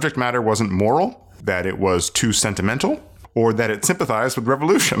that the subject matter wasn't moral, that it was too sentimental, or that it sympathized with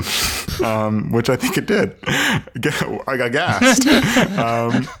revolution, which I think it did. I got gassed.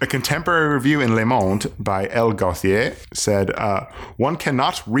 A contemporary review in Le Monde by L. Gauthier said, "One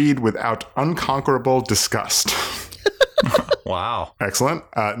cannot read without unconquerable disgust." Wow. Excellent.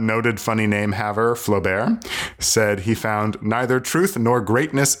 Noted funny name haver Flaubert said he found neither truth nor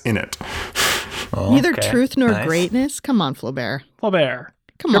greatness in it. Oh, Neither okay. truth nor Nice. greatness. Come on, Flaubert. Flaubert.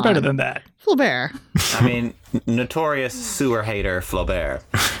 Come You're on. better than that. Flaubert. I mean, notorious sewer hater Flaubert.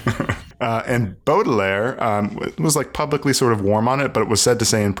 And Baudelaire was like publicly sort of warm on it, but it was said to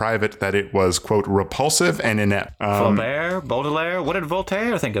say in private that it was, quote, repulsive and inept. Flaubert? Baudelaire? What did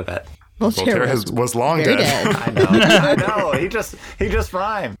Voltaire think of it? Voltaire was long very dead. dead. I know. He just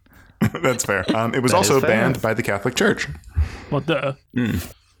rhymed. That's fair. It was That also is fair. banned by the Catholic Church. Well, duh.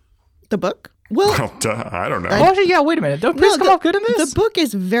 The book? Well, Well, duh, I don't know. Oh, actually, yeah, wait a minute. Don't please come off good in this? the book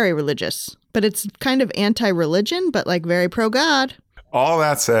is very religious, but it's kind of anti-religion, but like very pro-God. All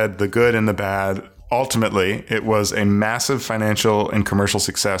that said, the good and the bad, ultimately, it was a massive financial and commercial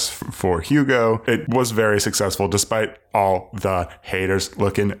success for Hugo. It was very successful despite all the haters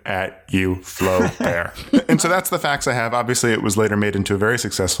looking at you, Flaubert. And so that's the facts I have. Obviously, it was later made into a very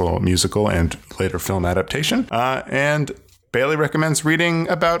successful musical and later film adaptation. And Bailey recommends reading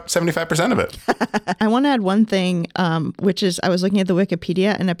about 75% of it. I want to add one thing, which is I was looking at the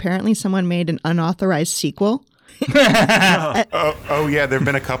Wikipedia, and apparently someone made an unauthorized sequel. Oh, yeah, there have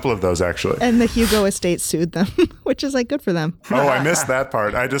been a couple of those, actually. And the Hugo estate sued them, which is like good for them. Oh, I missed that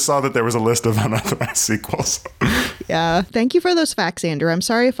part. I just saw that there was a list of unauthorized sequels. Yeah. Thank you for those facts, Andrew. I'm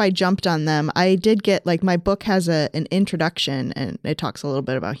sorry if I jumped on them. I did get, like, my book has an introduction, and it talks a little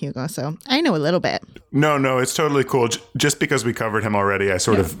bit about Hugo, so I know a little bit. No, it's totally cool. Just because we covered him already, I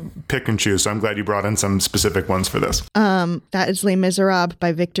sort of pick and choose. So I'm glad you brought in some specific ones for this. That is Les Miserables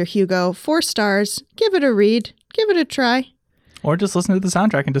by Victor Hugo. 4 stars. Give it a read. Give it a try. Or just listen to the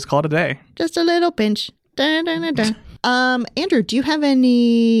soundtrack and just call it a day. Just a little pinch. Dun, dun, dun, dun. Andrew, do you have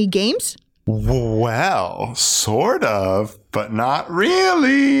any games? Well, sort of. but not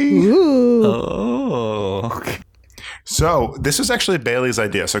really. Ooh. Oh. Okay. So this was actually Bailey's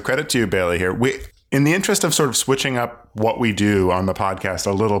idea. So credit to you, Bailey, here. In the interest of sort of switching up what we do on the podcast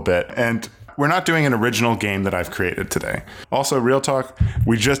a little bit, and we're not doing an original game that I've created today. Also, real talk,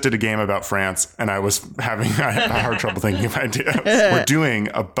 we just did a game about France, and I had hard trouble thinking of ideas. We're doing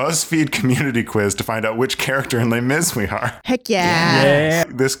a BuzzFeed community quiz to find out which character in Les Mis we are. Heck yeah.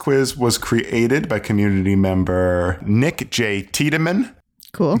 This quiz was created by community member Nick J. Tiedemann.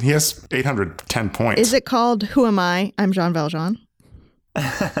 Cool. He has 810 points. Is it called Who Am I? I'm Jean Valjean.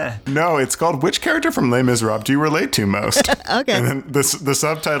 No, it's called Which Character from Les Miserables Do You Relate to Most? Okay. And then the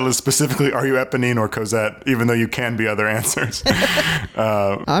subtitle is specifically Are You Eponine or Cosette, even though you can be other answers.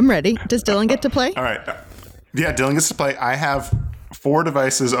 I'm ready. Does Dylan get to play? All right. Yeah, Dylan gets to play. I have 4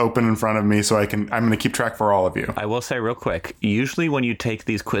 devices open in front of me, so I'm going to keep track for all of you. I will say real quick, usually when you take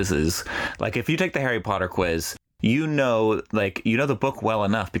these quizzes, like if you take the Harry Potter quiz, you know the book well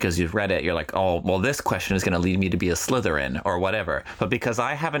enough because you've read it. You're like, oh, well, this question is going to lead me to be a Slytherin or whatever. But because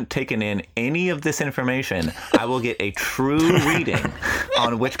I haven't taken in any of this information, I will get a true reading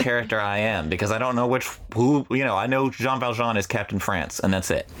on which character I am because I don't know I know Jean Valjean is Captain France, and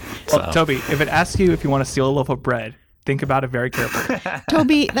that's it. Well, So. Toby, if it asks you if you want to steal a loaf of bread, think about it very carefully.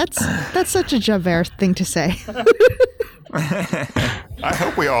 Toby, that's such a Javert thing to say. I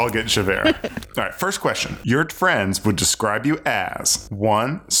hope we all get Javert. All right, first question. Your friends would describe you as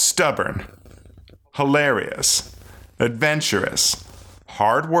 1, stubborn, hilarious, adventurous,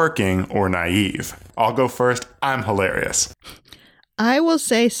 hardworking, or naive. I'll go first. I'm hilarious. I will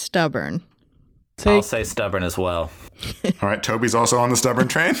say stubborn. I'll say stubborn as well. All right, Toby's also on the stubborn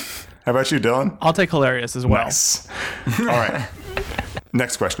train. How about you, Dylan? I'll take hilarious as well. Nice. All right.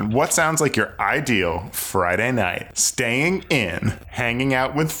 Next question. What sounds like your ideal Friday night? Staying in, hanging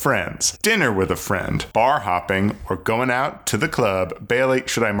out with friends, dinner with a friend, bar hopping, or going out to the club? Bailey,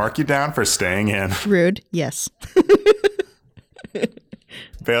 should I mark you down for staying in? Rude. Yes.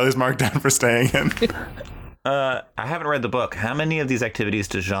 Bailey's marked down for staying in. I haven't read the book. How many of these activities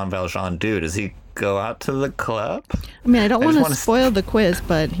does Jean Valjean do? Does he go out to the club? I mean, I don't want just to wanna spoil the quiz,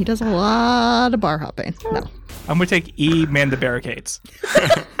 but he does a lot of bar hopping. No. I'm going to take E, man the barricades.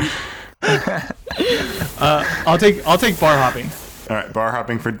 I'll take bar hopping. All right, bar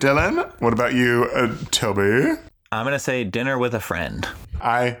hopping for Dylan. What about you, Toby? I'm going to say dinner with a friend.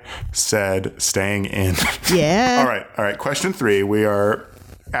 I said staying in. Yeah. All right. Question 3. We are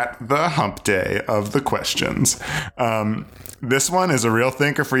at the hump day of the questions. This one is a real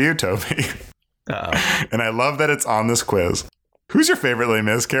thinker for you, Toby. Uh-oh. And I love that it's on this quiz. Who's your favorite Les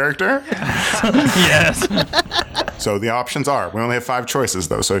Mis character? Yes. So the options are, we only have 5 choices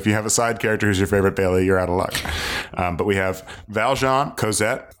though. So if you have a side character who's your favorite, Bailey, you're out of luck. But we have Valjean,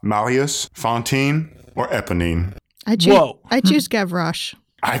 Cosette, Marius, Fantine, or Eponine. I choose Gavroche.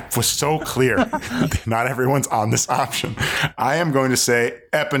 I was so clear. Not everyone's on this option. I am going to say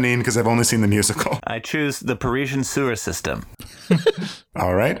Eponine because I've only seen the musical. I choose the Parisian sewer system.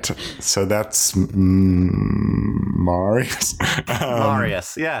 All right. So that's Marius.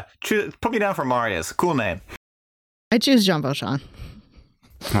 Marius. Yeah. Put me down for Marius. Cool name. I choose Jean Valjean.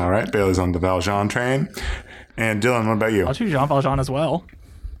 All right. Bailey's on the Valjean train. And Dylan, what about you? I'll choose Jean Valjean as well.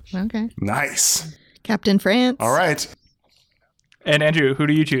 Okay. Nice. Captain France. All right. And Andrew, who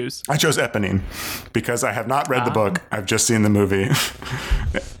do you choose? I chose Eponine because I have not read the book. I've just seen the movie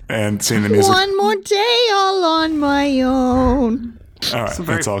and seen the music. One more day all on my own. All right, a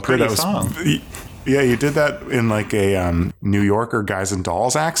very that's all good. pretty That was song. Yeah, you did that in like a New Yorker Guys and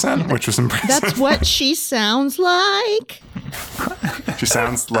Dolls accent, which was impressive. That's what she sounds like. She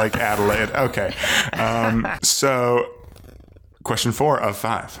sounds like Adelaide. Okay. So, question 4 of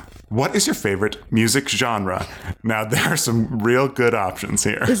 5. What is your favorite music genre? Now, there are some real good options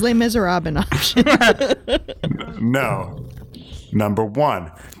here. Is Les Miserables an option? No. Number 1,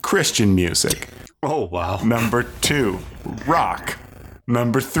 Christian music. Oh, wow. Number 2, rock.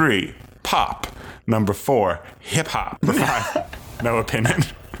 Number 3, pop. Number 4, hip hop. Number 5, no opinion.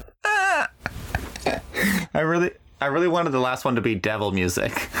 I really wanted the last one to be devil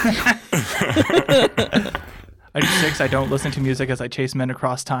music. I do 6. I don't listen to music as I chase men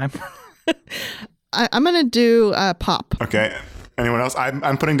across time. I'm going to do pop. Okay. Anyone else?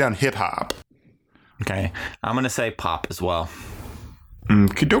 I'm putting down hip hop. Okay. I'm going to say pop as well.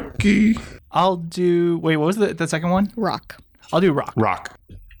 Okie dokie. I'll do... Wait, what was the second one? Rock. I'll do rock. Rock.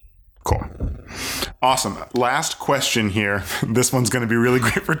 Cool. Awesome. Last question here. This one's going to be really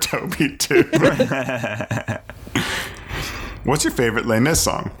great for Toby, too. What's your favorite Les Mis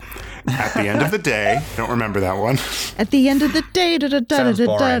song? At the end of the day. Don't remember that one. At the end of the day, da da da da Sounds da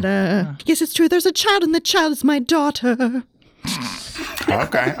da boring. da. Yes, it's true. There's a child, and the child is my daughter.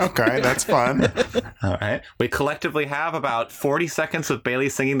 Okay, that's fun. All right. We collectively have about 40 seconds of Bailey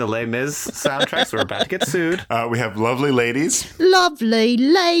singing the Les Mis soundtrack, so we're about to get sued. We have Lovely Ladies. Lovely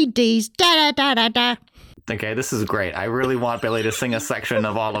ladies, da da da da da. Okay, this is great. I really want Bailey to sing a section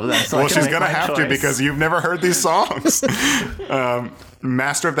of all of them. So Well, she's going to have to because you've never heard these songs.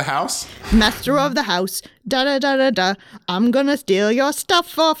 Master of the House. Master of the house, da da da da da. I'm gonna steal your stuff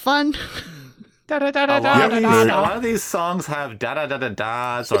for fun. A lot of these songs have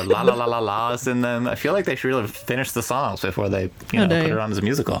da-da-da-da-das or la-la-la-la-las in them. I feel like they should really finish the songs before they put it on as a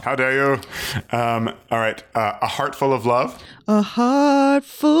musical. How dare you? All right. A Heart Full of Love. A heart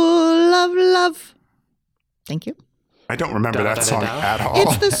full of love. Thank you. I don't remember that song at all.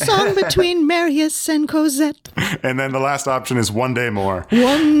 It's the song between Marius and Cosette. And then the last option is One Day More.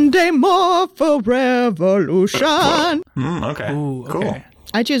 One day more for revolution. Okay. Ooh, cool. okay.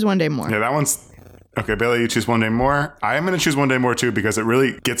 I choose One Day More. Yeah, that one's... Okay, Bailey, you choose One Day More. I am going to choose One Day More, too, because it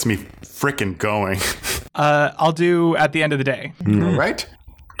really gets me frickin' going. I'll do At the End of the Day All right?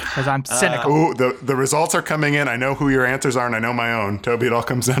 because I'm cynical. Ooh, the results are coming in. I know who your answers are, and I know my own. Toby, it all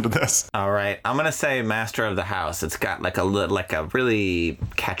comes down to this. All right. I'm going to say Master of the House. It's got like a really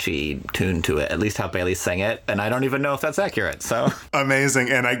catchy tune to it, at least how Bailey sang it. And I don't even know if that's accurate. So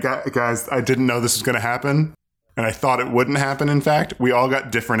Amazing. And guys, I didn't know this was going to happen. And I thought it wouldn't happen, in fact. We all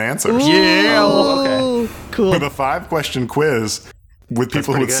got different answers. Yeah. Oh, cool. With a 5-question quiz with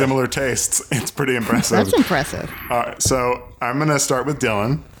people with good. similar tastes, it's pretty impressive. That's impressive. So I'm going to start with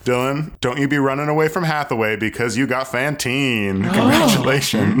Dylan. Dylan, don't you be running away from Hathaway because you got Fantine.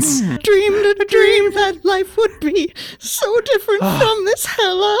 Congratulations. Dreamed a dream that life would be so different from this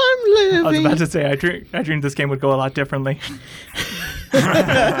hell I'm living. I was about to say I dreamed this game would go a lot differently.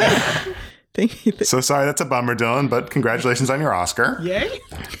 Thank you. So sorry, that's a bummer, Dylan, but congratulations on your Oscar. Yay!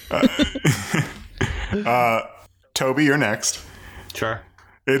 Toby, you're next. sure.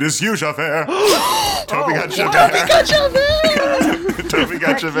 It is you, Javert. Toby got Javert. Toby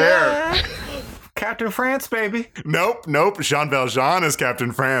got Javert. Captain France, baby. Nope. Jean Valjean is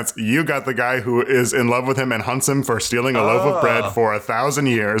Captain France. You got the guy who is in love with him and hunts him for stealing a loaf of bread for 1,000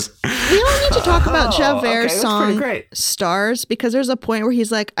 years. We all need to talk about Javert's that's song pretty great. Stars, because there's a point where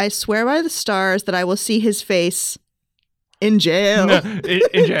he's like, I swear by the stars that I will see his face in jail.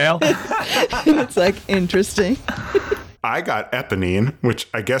 In jail. And it's like, interesting. I got Eponine, which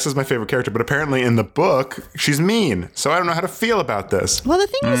I guess is my favorite character, but apparently in the book, she's mean. So I don't know how to feel about this. Well, the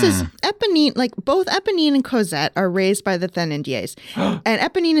thing is Eponine, like both Eponine and Cosette are raised by the Thénardiers. And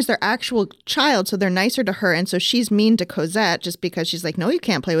Eponine is their actual child, so they're nicer to her. And so she's mean to Cosette just because she's like, no, you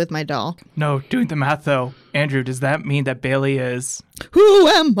can't play with my doll. No, doing the math though. Andrew, does that mean that Bailey is... Who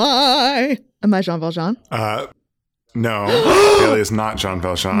am I? Am I Jean Valjean? No, Bailey is not Jean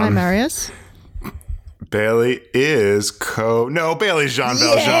Valjean. Am I Marius? Bailey is No, Bailey's Jean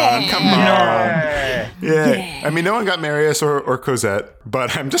Valjean. Come on. Yeah. I mean, no one got Marius or Cosette,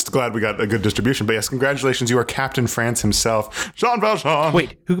 but I'm just glad we got a good distribution. But yes, congratulations. You are Captain France himself, Jean Valjean.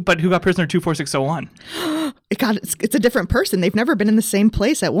 Wait, who got prisoner 24601? It's a different person. They've never been in the same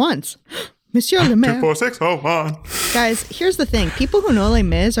place at once. Monsieur le Maire. 24601. Guys, here's the thing. People who know Les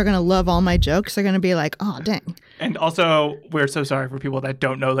Mis are going to love all my jokes. They're going to be like, oh, dang. And also, we're so sorry for people that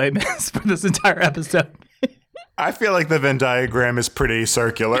don't know Les Mis for this entire episode. I feel like the Venn diagram is pretty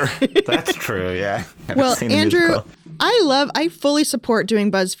circular. That's true, yeah. Well, Andrew, I fully support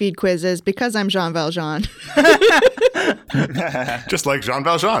doing BuzzFeed quizzes because I'm Jean Valjean. Just like Jean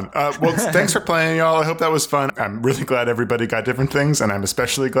Valjean. Well, thanks for playing, y'all. I hope that was fun. I'm really glad everybody got different things, and I'm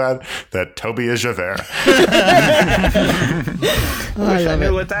especially glad that Toby is Javert. I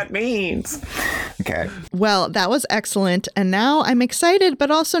know what that means. Okay. Well, that was excellent. And now I'm excited,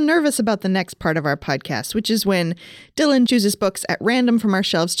 but also nervous about the next part of our podcast, which is when Dylan chooses books at random from our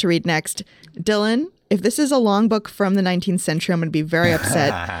shelves to read next. Dylan, if this is a long book from the 19th century, I'm going to be very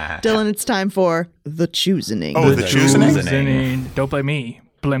upset. Dylan, it's time for The Choosening. Oh, The Choosening? Don't blame me.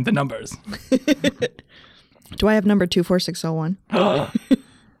 Blame the numbers. Do I have number 24601?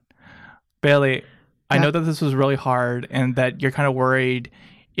 Bailey, I know that this was really hard and that you're kind of worried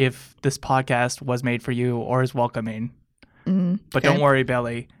if this podcast was made for you or is welcoming. But don't worry,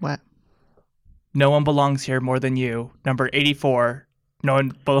 Bailey. What? No One Belongs Here More Than You, number 84. No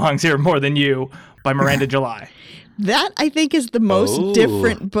One Belongs Here More Than You by Miranda July. That, I think, is the most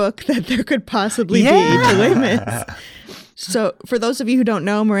different book that there could possibly be to Les Mis. So for those of you who don't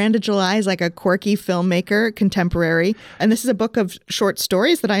know, Miranda July is like a quirky filmmaker, contemporary. And this is a book of short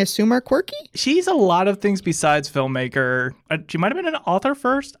stories that I assume are quirky. She's a lot of things besides filmmaker. She might have been an author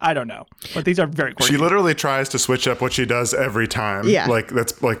first. I don't know. But these are very quirky. She literally tries to switch up what she does every time. Yeah. Like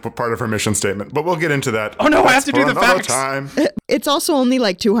that's like part of her mission statement. But we'll get into that. Oh, no, I have to do the another facts. time. It's also only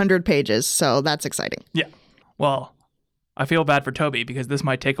like 200 pages, so that's exciting. Yeah. Well, I feel bad for Toby because this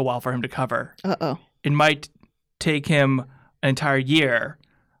might take a while for him to cover. Uh-oh. It might take him an entire year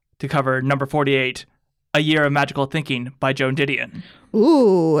to cover number 48, A Year of Magical Thinking by Joan Didion.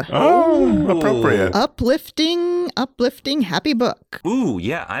 Ooh. Oh, appropriate. Uplifting, happy book. Ooh,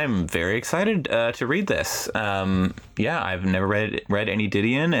 yeah, I'm very excited to read this. Yeah, I've never read any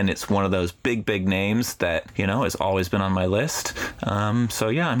Didion, and it's one of those big names that, has always been on my list. So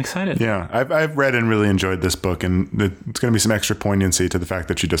yeah, I'm excited. Yeah, I've read and really enjoyed this book, and it's going to be some extra poignancy to the fact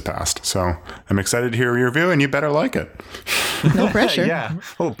that she just passed. So I'm excited to hear your review, and you better like it. No pressure. Yeah.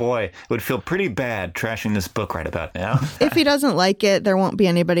 Oh boy, it would feel pretty bad trashing this book right about now. If he doesn't like it, there won't be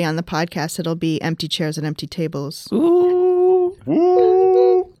anybody on the podcast. It'll be empty chairs and empty tables. Ooh.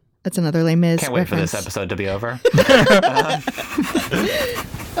 Woo! That's another Les Mis Can't wait for reference. this episode to be over.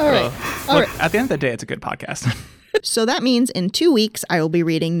 All right. Look, at the end of the day, it's a good podcast. So that means in 2 weeks, I will be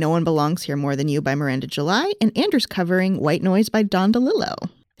reading No One Belongs Here More Than You by Miranda July, and Andrew's covering White Noise by Don DeLillo.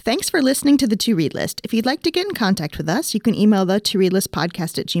 Thanks for listening to the To Read List. If you'd like to get in contact with us, you can email the To Read List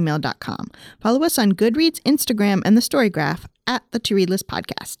podcast at gmail.com. Follow us on Goodreads, Instagram, and the Storygraph at the To Read List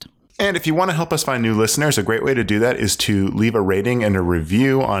podcast. And if you want to help us find new listeners, a great way to do that is to leave a rating and a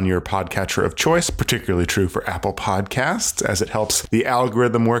review on your podcatcher of choice, particularly true for Apple Podcasts, as it helps the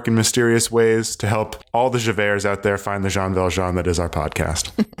algorithm work in mysterious ways to help all the Javers out there find the Jean Valjean that is our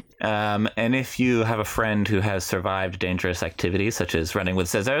podcast. And if you have a friend who has survived dangerous activities such as running with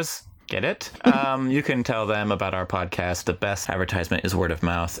scissors, get it? You can tell them about our podcast. The best advertisement is word of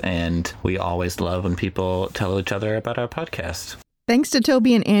mouth, and we always love when people tell each other about our podcast. Thanks to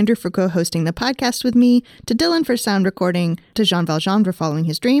Toby and Andrew for co-hosting the podcast with me, to Dylan for sound recording, to Jean Valjean for following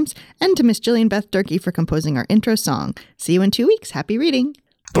his dreams, and to Miss Jillian Beth Durkee for composing our intro song. See you in 2 weeks. Happy reading.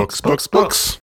 Books.